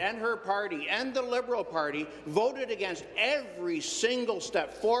opposite and her party and the Liberal Party voted against every single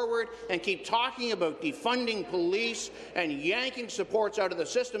step forward and keep talking about defunding police and yanking supports out of the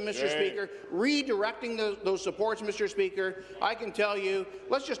system, Mr. Speaker, redirecting those supports, Mr. Speaker. I can tell you,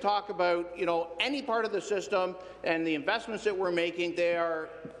 let's just talk about, you know, any part of the system and the investments that we're making. They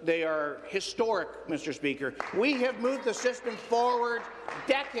are historic, Mr. Speaker. We have moved the system forward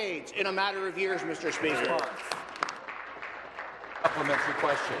decades in a matter of years, Mr. Speaker. Supplementary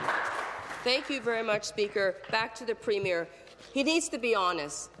question. Thank you very much, Speaker. Back to the Premier. He needs to be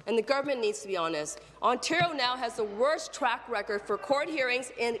honest, and the government needs to be honest. Ontario now has the worst track record for court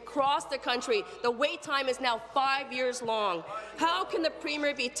hearings across the country. The wait time is now 5 years long. How can the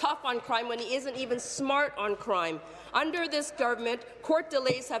Premier be tough on crime when he isn't even smart on crime? Under this government, court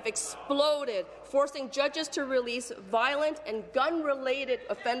delays have exploded, forcing judges to release violent and gun-related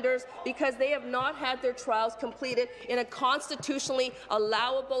offenders because they have not had their trials completed in a constitutionally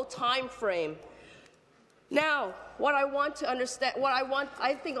allowable time frame. Now, what I want to understand,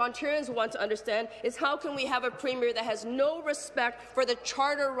 I think Ontarians want to understand, is how can we have a Premier that has no respect for the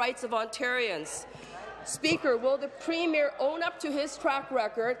charter rights of Ontarians? Speaker, will the Premier own up to his track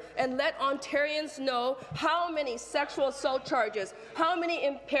record and let Ontarians know how many sexual assault charges, how many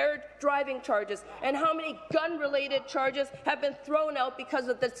impaired driving charges, and how many gun-related charges have been thrown out because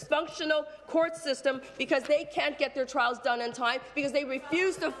of the dysfunctional court system, because they can't get their trials done in time, because they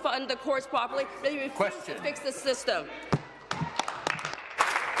refuse to fund the courts properly, they refuse to fix the system?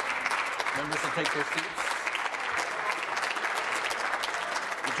 Members will take their seats.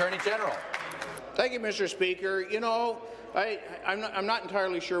 Attorney General. Thank you, Mr. Speaker. You know, I'm not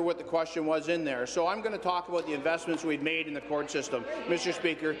entirely sure what the question was in there, so I'm going to talk about the investments we've made in the court system. Mr.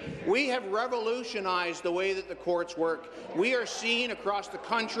 Speaker, we have revolutionized the way that the courts work. We are seen across the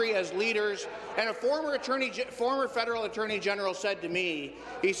country as leaders, and a former federal attorney general said to me,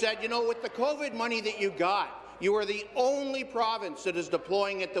 he said, you know, with the COVID money that you got, you are the only province that is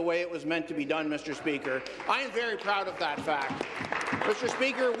deploying it the way it was meant to be done, Mr. Speaker. I am very proud of that fact. Mr.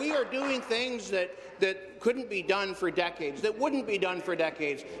 Speaker, we are doing things that couldn't be done for decades, that wouldn't be done for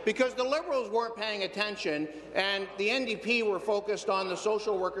decades, because the Liberals weren't paying attention and the NDP were focused on the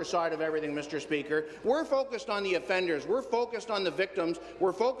social worker side of everything, Mr. Speaker. We're focused on the offenders. We're focused on the victims.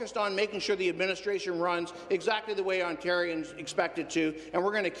 We're focused on making sure the administration runs exactly the way Ontarians expect it to, and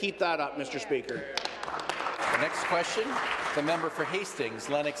we're going to keep that up, Mr. Speaker. The next question, the member for Hastings,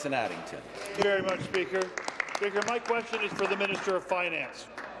 Lennox and Addington. Thank you very much, Speaker. Speaker, my question is for the Minister of Finance.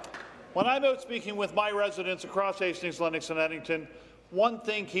 When I'm out speaking with my residents across Hastings, Lennox and Addington, one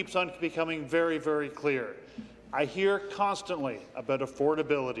thing keeps on becoming very, very clear. I hear constantly about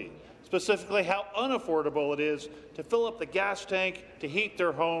affordability, specifically how unaffordable it is to fill up the gas tank, to heat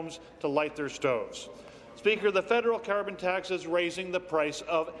their homes, to light their stoves. Speaker, the federal carbon tax is raising the price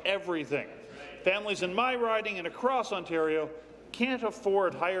of everything. Families in my riding and across Ontario can't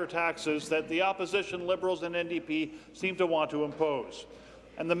afford higher taxes that the opposition Liberals and NDP seem to want to impose.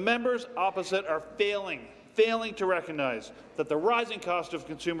 And the members opposite are failing to recognize that the rising cost of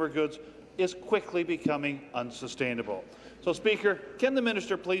consumer goods is quickly becoming unsustainable. So, Speaker, can the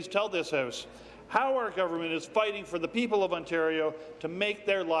minister please tell this House how our government is fighting for the people of Ontario to make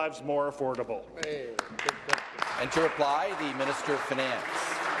their lives more affordable? And to reply, the Minister of Finance.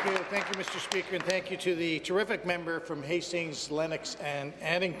 Thank you, Mr. Speaker, and thank you to the terrific member from Hastings, Lennox and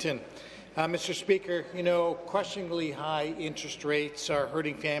Addington. Mr. Speaker, you know, questionably high interest rates are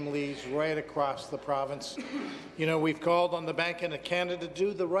hurting families right across the province. You know, we've called on the Bank of Canada to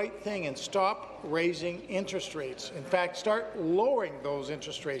do the right thing and stop raising interest rates. In fact, start lowering those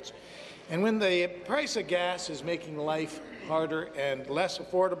interest rates. And when the price of gas is making life harder and less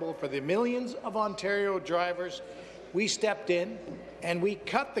affordable for the millions of Ontario drivers, we stepped in and we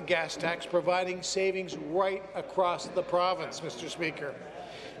cut the gas tax, providing savings right across the province, Mr. Speaker.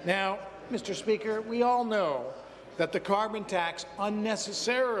 Now, Mr. Speaker, we all know that the carbon tax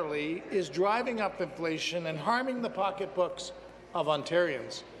unnecessarily is driving up inflation and harming the pocketbooks of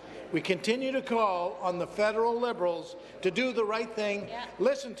Ontarians. We continue to call on the federal Liberals to do the right thing,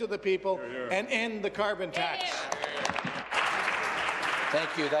 listen to the people, and end the carbon tax.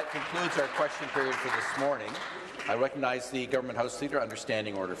 Thank you. That concludes our question period for this morning. I recognize the Government House Leader under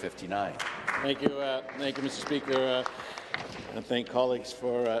Standing Order 59. Thank you, Mr. Speaker. And thank colleagues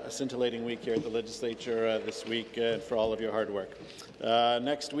for a scintillating week here at the Legislature this week and for all of your hard work.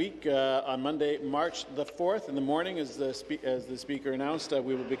 Next week, on Monday, March the 4th, in the morning, as the Speaker announced,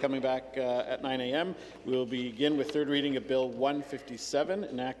 we will be coming back at 9 a.m. We will begin with third reading of Bill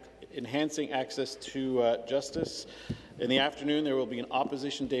 157, Enhancing Access to Justice. In the afternoon, there will be an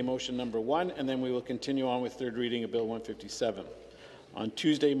Opposition Day motion number 1, and then we will continue on with third reading of Bill 157. On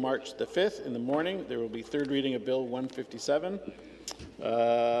Tuesday, March the 5th, in the morning, there will be third reading of Bill 157,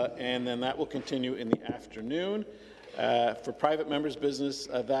 and then that will continue in the afternoon. For private members' business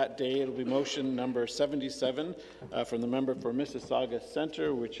that day, it will be motion number 77 from the member for Mississauga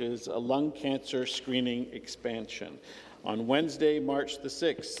Centre, which is a lung cancer screening expansion. On Wednesday, March the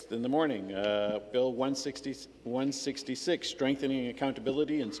 6th, in the morning, Bill 166, Strengthening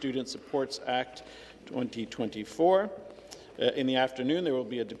Accountability in Student Supports Act 2024. In the afternoon, there will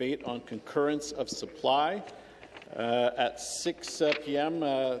be a debate on concurrence of supply. At 6 p.m.,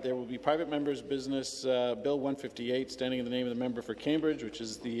 there will be private members' business, Bill 158, standing in the name of the member for Cambridge, which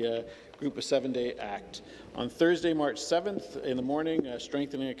is the Group of 7-Day Act. On Thursday, March 7th, in the morning,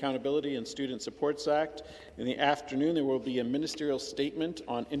 Strengthening Accountability and Student Supports Act. In the afternoon, there will be a ministerial statement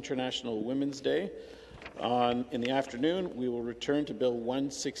on International Women's Day. In the afternoon, we will return to Bill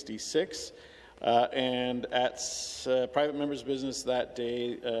 166. And at private members' business that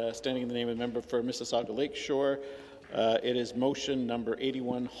day, standing in the name of the member for Mississauga Lakeshore, it is motion number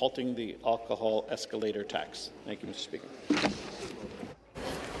 81, halting the alcohol escalator tax. Thank you, Mr. Speaker.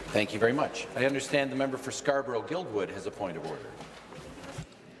 Thank you very much. I understand the member for Scarborough-Guildwood has a point of order.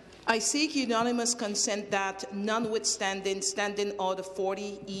 I seek unanimous consent that, notwithstanding Standing Order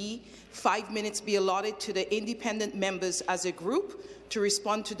 40E, 5 minutes be allotted to the independent members as a group to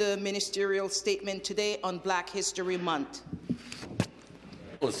respond to the ministerial statement today on Black History Month.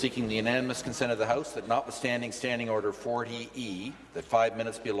 Is seeking the unanimous consent of the House that, notwithstanding Standing Order 40E, that 5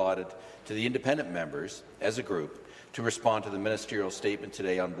 minutes be allotted to the independent members as a group to respond to the ministerial statement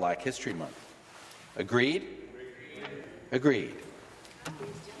today on Black History Month. Agreed? Agreed.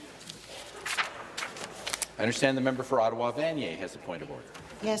 I understand the member for Ottawa-Vanier has a point of order.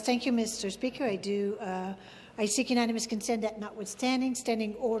 Yes, thank you, Mr. Speaker. I seek unanimous consent that notwithstanding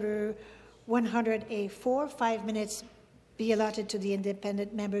Standing Order 100A4, 5 minutes be allotted to the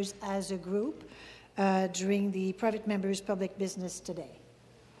independent members as a group during the private members' public business today.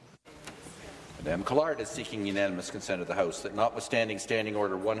 Madame Collard is seeking unanimous consent of the House that notwithstanding Standing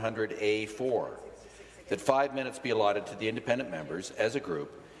Order 100A4, that 5 minutes be allotted to the independent members as a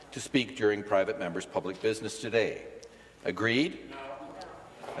group to speak during private members' public business today. Agreed? No.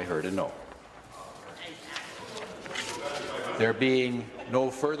 I heard a no. There being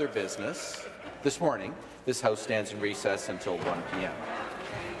no further business this morning, this House stands in recess until 1 p.m.